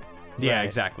that. Yeah, Right.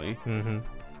 exactly. Mm-hmm.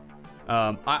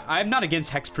 I'm not against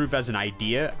hexproof as an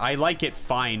idea. I like it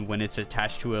fine when it's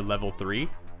attached to a level 3.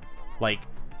 Like,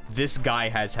 this guy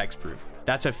has hexproof.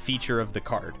 That's a feature of the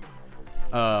card.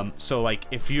 So like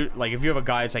if you have a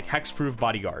guy that's like hexproof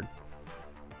bodyguard,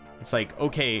 it's like,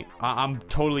 okay, I'm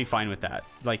totally fine with that.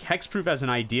 Like, hexproof as an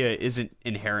idea isn't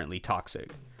inherently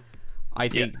toxic. I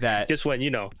think that just when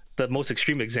the most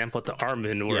extreme example, the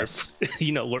Armin, where Yes.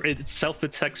 where itself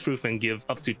it's hexproof and give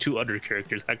up to 2 other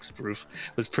characters hexproof,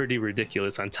 was pretty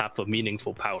ridiculous on top of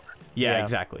meaningful power. Yeah,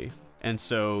 exactly. And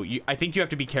so I think you have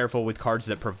to be careful with cards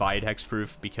that provide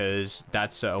hexproof, because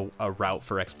that's a route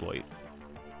for exploit.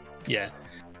 Yeah,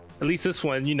 at least this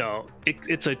one,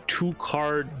 it's a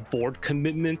 2-card board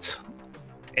commitment,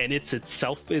 and it's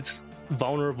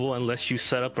vulnerable unless you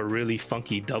set up a really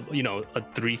funky double, a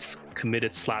 3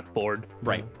 committed slot board.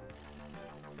 Right.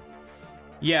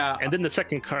 Yeah. And then the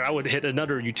second card, I would hit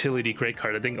another utility great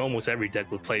card. I think almost every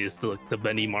deck would play is the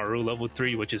Benimaru level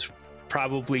 3, which is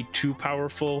probably too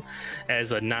powerful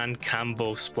as a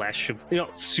non-combo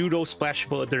splashable, pseudo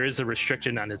splashable. There is a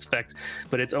restriction on its effect,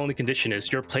 but its only condition is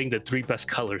you're playing the 3 best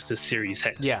colors this series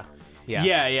has. Yeah.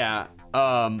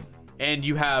 And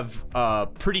you have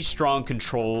pretty strong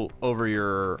control over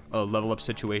your level up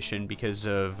situation, because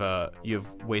of you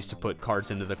have ways to put cards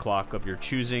into the clock of your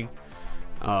choosing.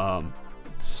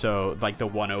 So like the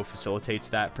 1-0 facilitates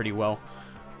that pretty well.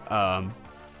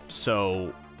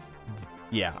 So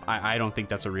yeah, I don't think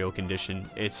that's a real condition.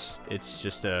 It's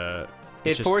just a...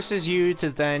 It forces you to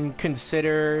then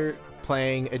consider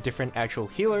playing a different actual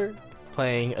healer,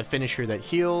 playing a finisher that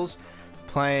heals,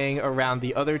 playing around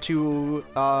the other 2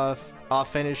 off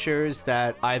finishers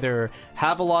that either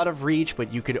have a lot of reach,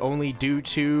 but you could only do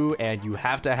 2, and you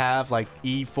have to have like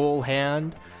E full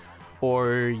hand,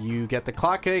 or you get the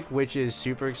clock kick, which is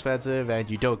super expensive, and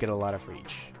you don't get a lot of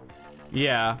reach.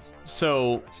 Yeah,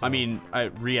 so I mean,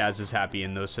 Riaz is happy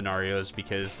in those scenarios,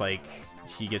 because like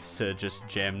he gets to just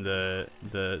jam the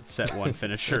set 1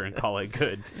 finisher and call it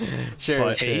good. Sure,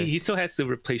 But- sure. Hey, he still has to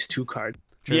replace 2 cards.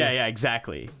 True. Yeah,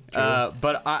 exactly.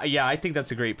 But I think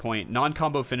that's a great point.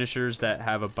 Non-combo finishers that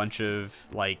have a bunch of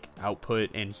like output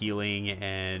and healing,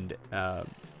 and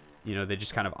they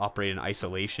just kind of operate in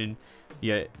isolation.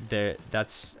 Yeah,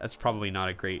 that's probably not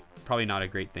a great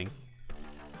thing.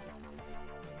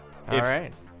 All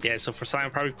right. Yeah, so for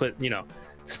Simon, probably put,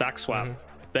 stock swap,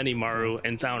 Benimaru,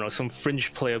 and I don't know, some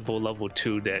fringe playable level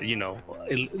 2 that,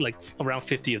 like around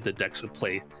 50 of the decks would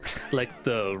play. Like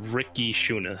the Ricky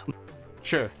Shuna.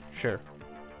 Sure.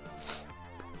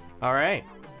 All right.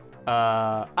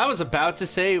 I was about to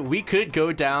say we could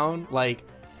go down like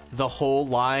the whole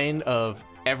line of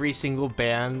every single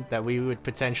band that we would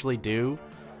potentially do.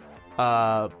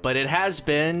 But it has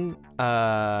been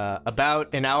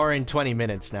about an hour and 20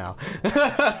 minutes now.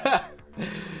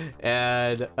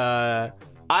 And I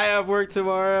have work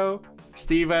tomorrow.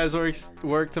 Steve has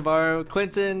work tomorrow.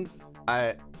 Clinton,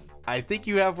 I think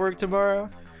you have work tomorrow.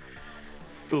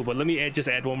 Ooh, but let me just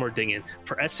add one more thing in.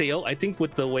 For SAO, I think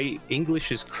with the way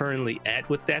English is currently at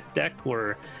with that deck,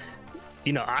 where,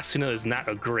 Asuna is not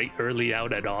a great early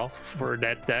out at all for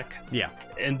that deck. Yeah.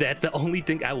 And that the only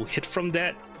thing I will hit from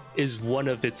that is one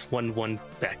of its 1/1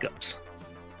 backups.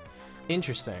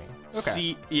 Interesting. Okay.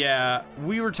 See, yeah,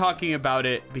 we were talking about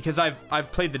it because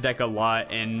I've played the deck a lot,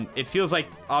 and it feels like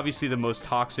obviously the most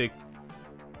toxic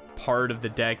part of the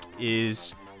deck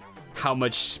is how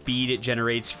much speed it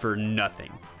generates for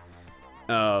nothing.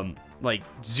 Like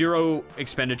 0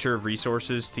 expenditure of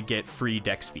resources to get free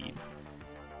deck speed.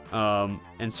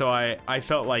 And so I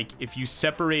felt like if you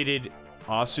separated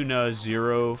Asuna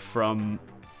Zero from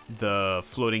the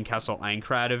Floating Castle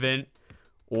Aincrad event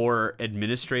or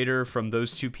Administrator from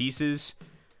those two pieces,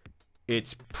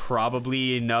 it's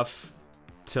probably enough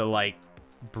to like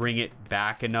bring it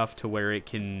back enough to where it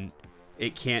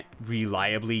can't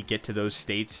reliably get to those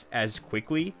states as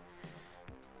quickly.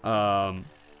 But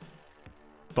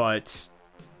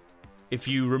if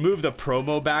you remove the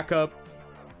promo backup,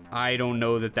 I don't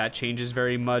know that changes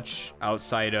very much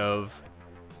outside of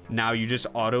now you just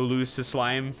auto lose to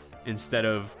Slime instead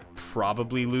of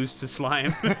probably lose to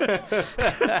Slime.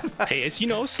 Hey, as you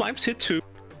know, Slime's hit too.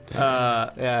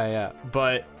 Yeah.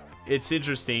 But it's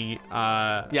interesting.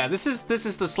 Yeah, this is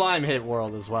the slime hit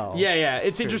world as well. Yeah.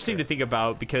 It's interesting to think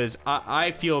about because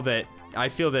I feel that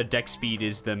deck speed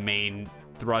is the main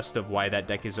thrust of why that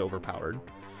deck is overpowered.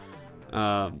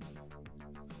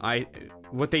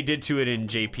 What they did to it in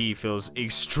JP feels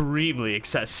extremely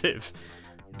excessive.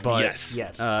 But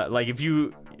yes. Like if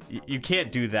you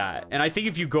can't do that, and I think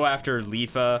if you go after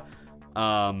Leafa,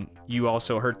 you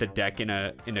also hurt the deck in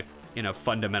a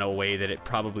fundamental way that it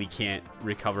probably can't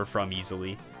recover from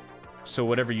easily. So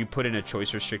whatever you put in a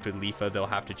choice restrict with Leafa, they'll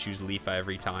have to choose Leafa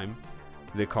every time.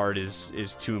 The card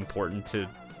is too important to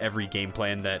every game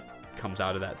plan that comes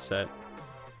out of that set.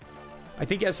 I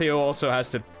think SAO also has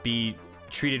to be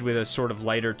treated with a sort of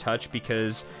lighter touch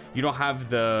because you don't have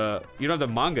the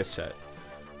manga set.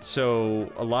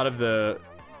 So a lot of the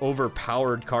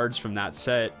overpowered cards from that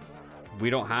set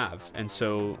we don't have, and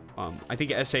so I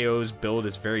think SAO's build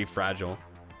is very fragile,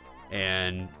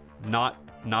 and not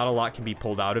a lot can be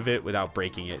pulled out of it without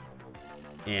breaking it.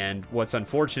 And what's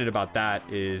unfortunate about that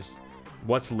is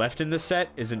what's left in the set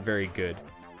isn't very good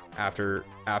after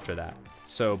that.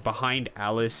 So behind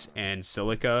Alice and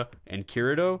Silica and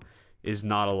Kirito is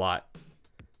not a lot.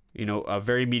 You know, a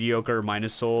very mediocre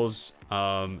Minus Souls,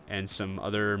 and some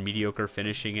other mediocre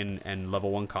finishing and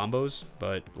level 1 combos,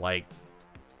 but like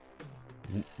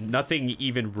nothing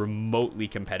even remotely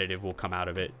competitive will come out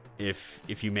of it if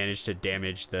you manage to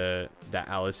damage the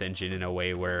Alice engine in a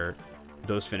way where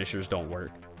those finishers don't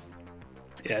work.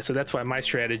 Yeah, so that's why my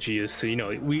strategy is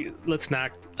to, let's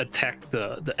not attack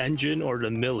the engine or the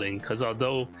milling, because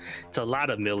although it's a lot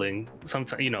of milling,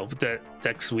 sometimes, that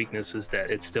deck's weakness is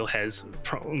that it still has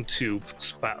prone to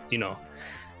spot,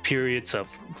 periods of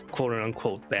quote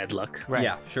unquote bad luck. Right.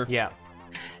 Yeah, sure. Yeah.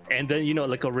 And then,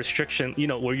 like a restriction,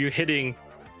 where you're hitting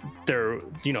their,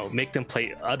 make them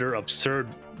play utter absurd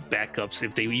backups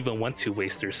if they even want to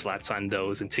waste their slots on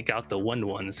those and take out the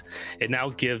 1/1s. It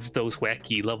now gives those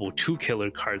wacky level 2 killer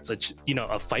cards such,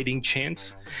 a fighting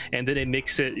chance. And then it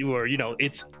makes it where,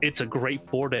 it's a great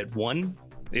board at 1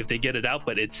 if they get it out,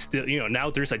 but it's still, now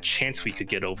there's a chance we could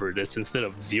get over this instead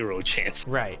of 0 chance.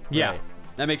 Right. Yeah, right.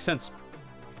 that makes sense.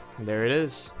 There it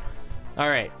is. All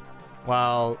right.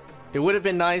 Well, it would have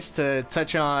been nice to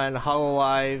touch on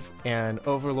Hololive and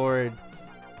Overlord.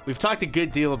 We've talked a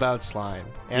good deal about Slime,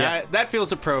 and that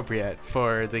feels appropriate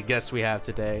for the guests we have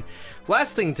today.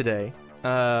 Last thing today,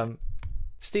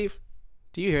 Steve,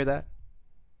 do you hear that?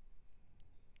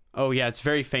 Oh yeah, it's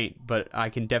very faint, but I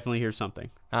can definitely hear something.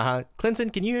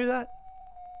 Clinton, can you hear that?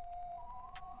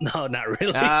 No, not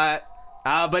really.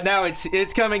 But now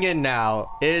it's coming in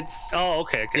now.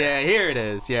 Okay. Yeah, here it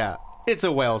is. Yeah, it's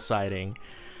a whale sighting.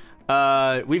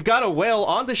 We've got a whale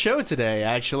on the show today,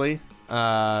 actually.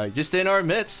 Just in our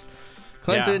midst.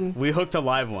 Clinton. Yeah, we hooked a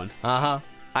live one.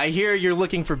 I hear you're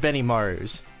looking for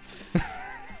Benimarus.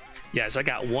 Yeah, so I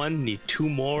got one, need 2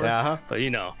 more.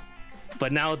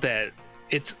 But now that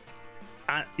it's,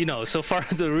 so far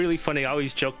the really funny, I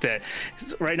always joke that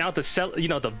right now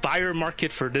the buyer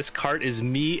market for this card is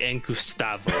me and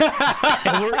Gustavo.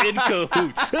 And we're in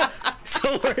cahoots.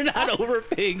 So we're not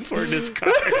overpaying for this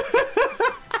card.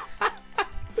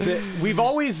 We've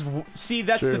always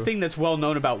that's True. the thing that's well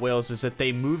known about whales is that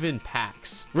they move in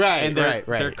packs. Right, and they're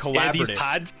right. collaborative. Yeah, these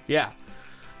pods. Yeah,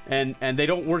 and they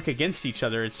don't work against each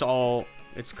other. It's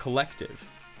collective.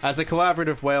 As a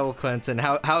collaborative whale, Clinton,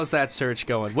 how's that search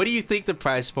going? What do you think the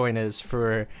price point is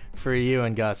for you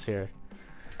and Gus here?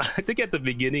 I think at the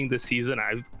beginning of the season,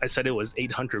 I said it was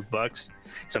 $800.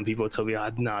 Some people told me,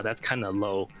 no, that's kind of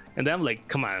low. And then I'm like,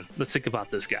 come on, let's think about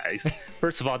this, guys.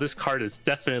 First of all, this card is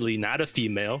definitely not a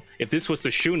female. If this was the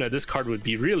Shuna, this card would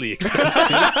be really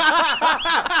expensive.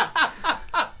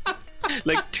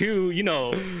 Like, 2,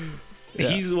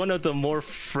 He's one of the more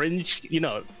fringe, you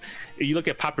look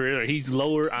at popularity, he's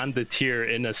lower on the tier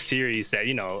in a series that,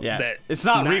 that it's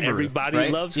not everybody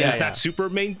right? loves. Yeah, it's not super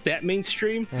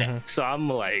mainstream. So I'm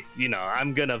like,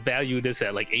 I'm going to value this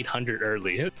at like 800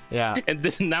 early. Yeah. And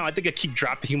then now I think I keep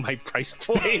dropping my price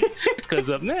point because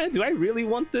man, do I really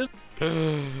want this?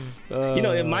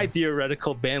 In my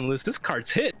theoretical ban list, this card's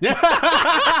hit.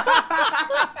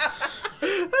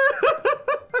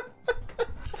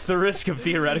 It's the risk of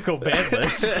theoretical ban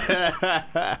lists.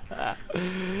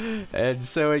 And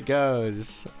so it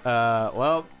goes.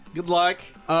 Well, good luck.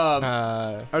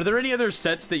 Are there any other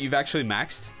sets that you've actually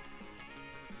maxed?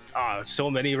 So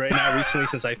many right now recently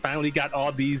since I finally got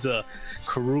all these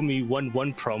Kurumi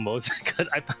 1-1 promos.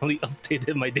 I finally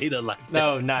updated my data line.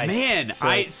 Oh, nice. Man, So,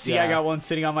 I got one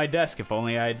sitting on my desk. If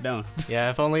only I had known. Yeah,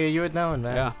 if only you had known,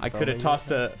 man. Yeah, I could have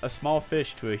tossed a small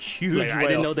fish to a huge whale. I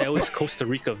didn't know that was Costa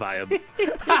Rica vibe.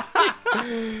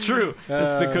 True.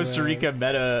 That's the Costa Rica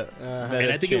meta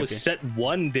And I think it was set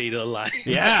 1 data line.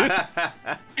 Yeah.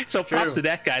 So props to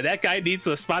that guy. That guy needs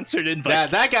a sponsored invite. Yeah,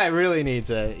 that guy really needs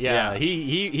it. Yeah, Yeah.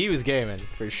 he was gaming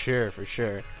for sure.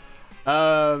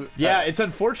 Yeah, it's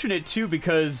unfortunate too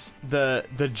because the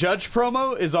judge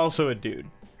promo is also a dude.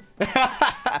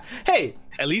 Hey,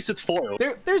 At least it's foil.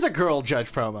 there's a girl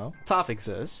judge promo. Toph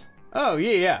exists. Oh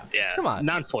yeah. Yeah. Come on.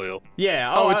 Non-foil.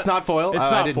 Yeah. Oh, it's not foil? It's Oh,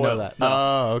 not I didn't foil. know that. No.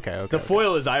 Oh, okay. The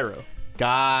foil is Iroh.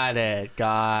 Got it.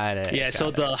 Yeah,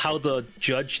 so how the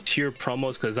judge tier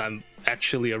promos, because I'm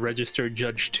actually a registered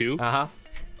judge too. Uh-huh.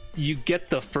 You get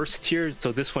the first tier,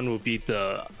 so this one will be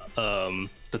the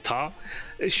top.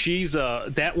 She's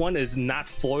that one is not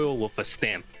foil with a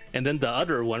stamp. And then the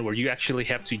other one where you actually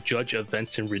have to judge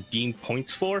events and redeem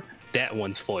points for, that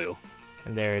one's foil.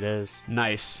 And there it is.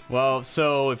 Nice. Well,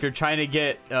 so if you're trying to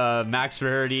get max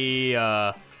rarity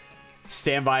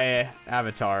standby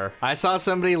avatar, I saw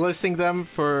somebody listing them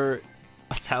for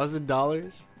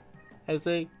 $1,000, I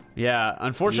think. yeah,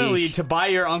 unfortunately, Yeesh. to buy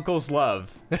your uncle's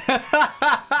love,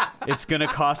 it's gonna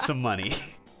cost some money.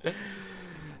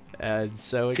 And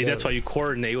so it See, that's goes. why you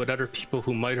coordinate with other people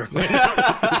who might or might not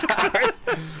want this card.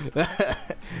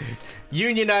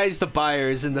 Unionize the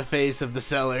buyers in the face of the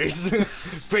sellers.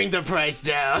 Bring the price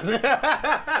down.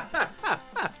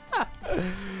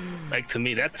 Like, to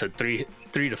me, that's a $300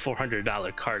 to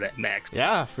 $400 card at max.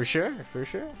 Yeah, for sure.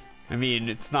 I mean,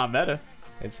 it's not meta,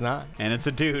 It's not. and it's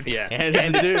a dude. Yeah, And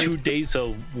and it's it's dude. 2 days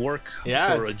of work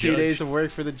Yeah, for it's a 2 judge. days of work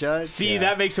for the judge. See, yeah.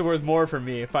 that makes it worth more for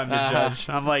me if I'm the judge.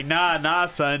 I'm like, nah,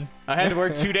 son. I had to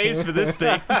work 2 days for this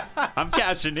thing. I'm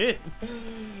cashing in.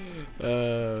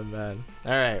 Oh, man.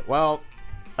 All right, well,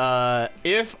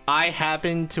 if I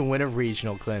happen to win a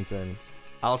regional, Clinton,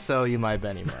 I'll sell you my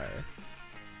Benimaru.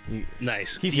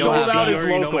 Nice. He You sold already out his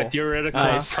already know local. my theoretical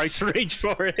Nice. price range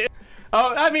for it.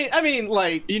 Oh, I mean,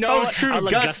 like, You know oh, what? true. I'll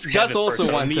let Gus have it also first,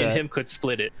 so wants me and it. him could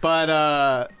split it. But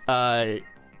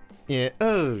yeah.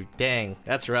 Oh, dang,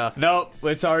 that's rough. Nope,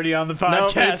 it's already on the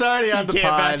podcast. Nope, it's already on You the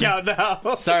can't pod. back out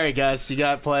now. Sorry, Gus, you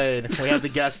got played. We had the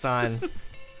guest on.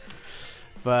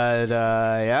 But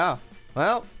yeah.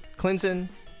 Well, Clinton,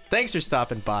 thanks for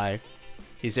stopping by.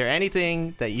 Is there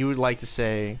anything that you would like to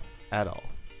say at all?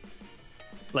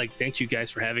 Like, thank you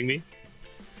guys for having me.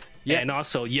 Yeah. And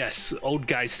also, yes, old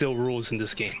guy still rules in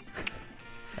this game.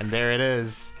 And there it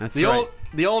is. That's the right.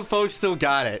 the old folks still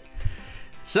got it.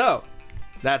 So,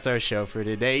 that's our show for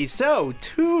today. So,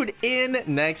 tune in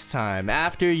next time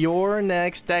after your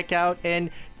next deck out, and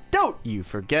don't you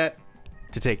forget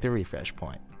to take the refresh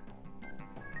point.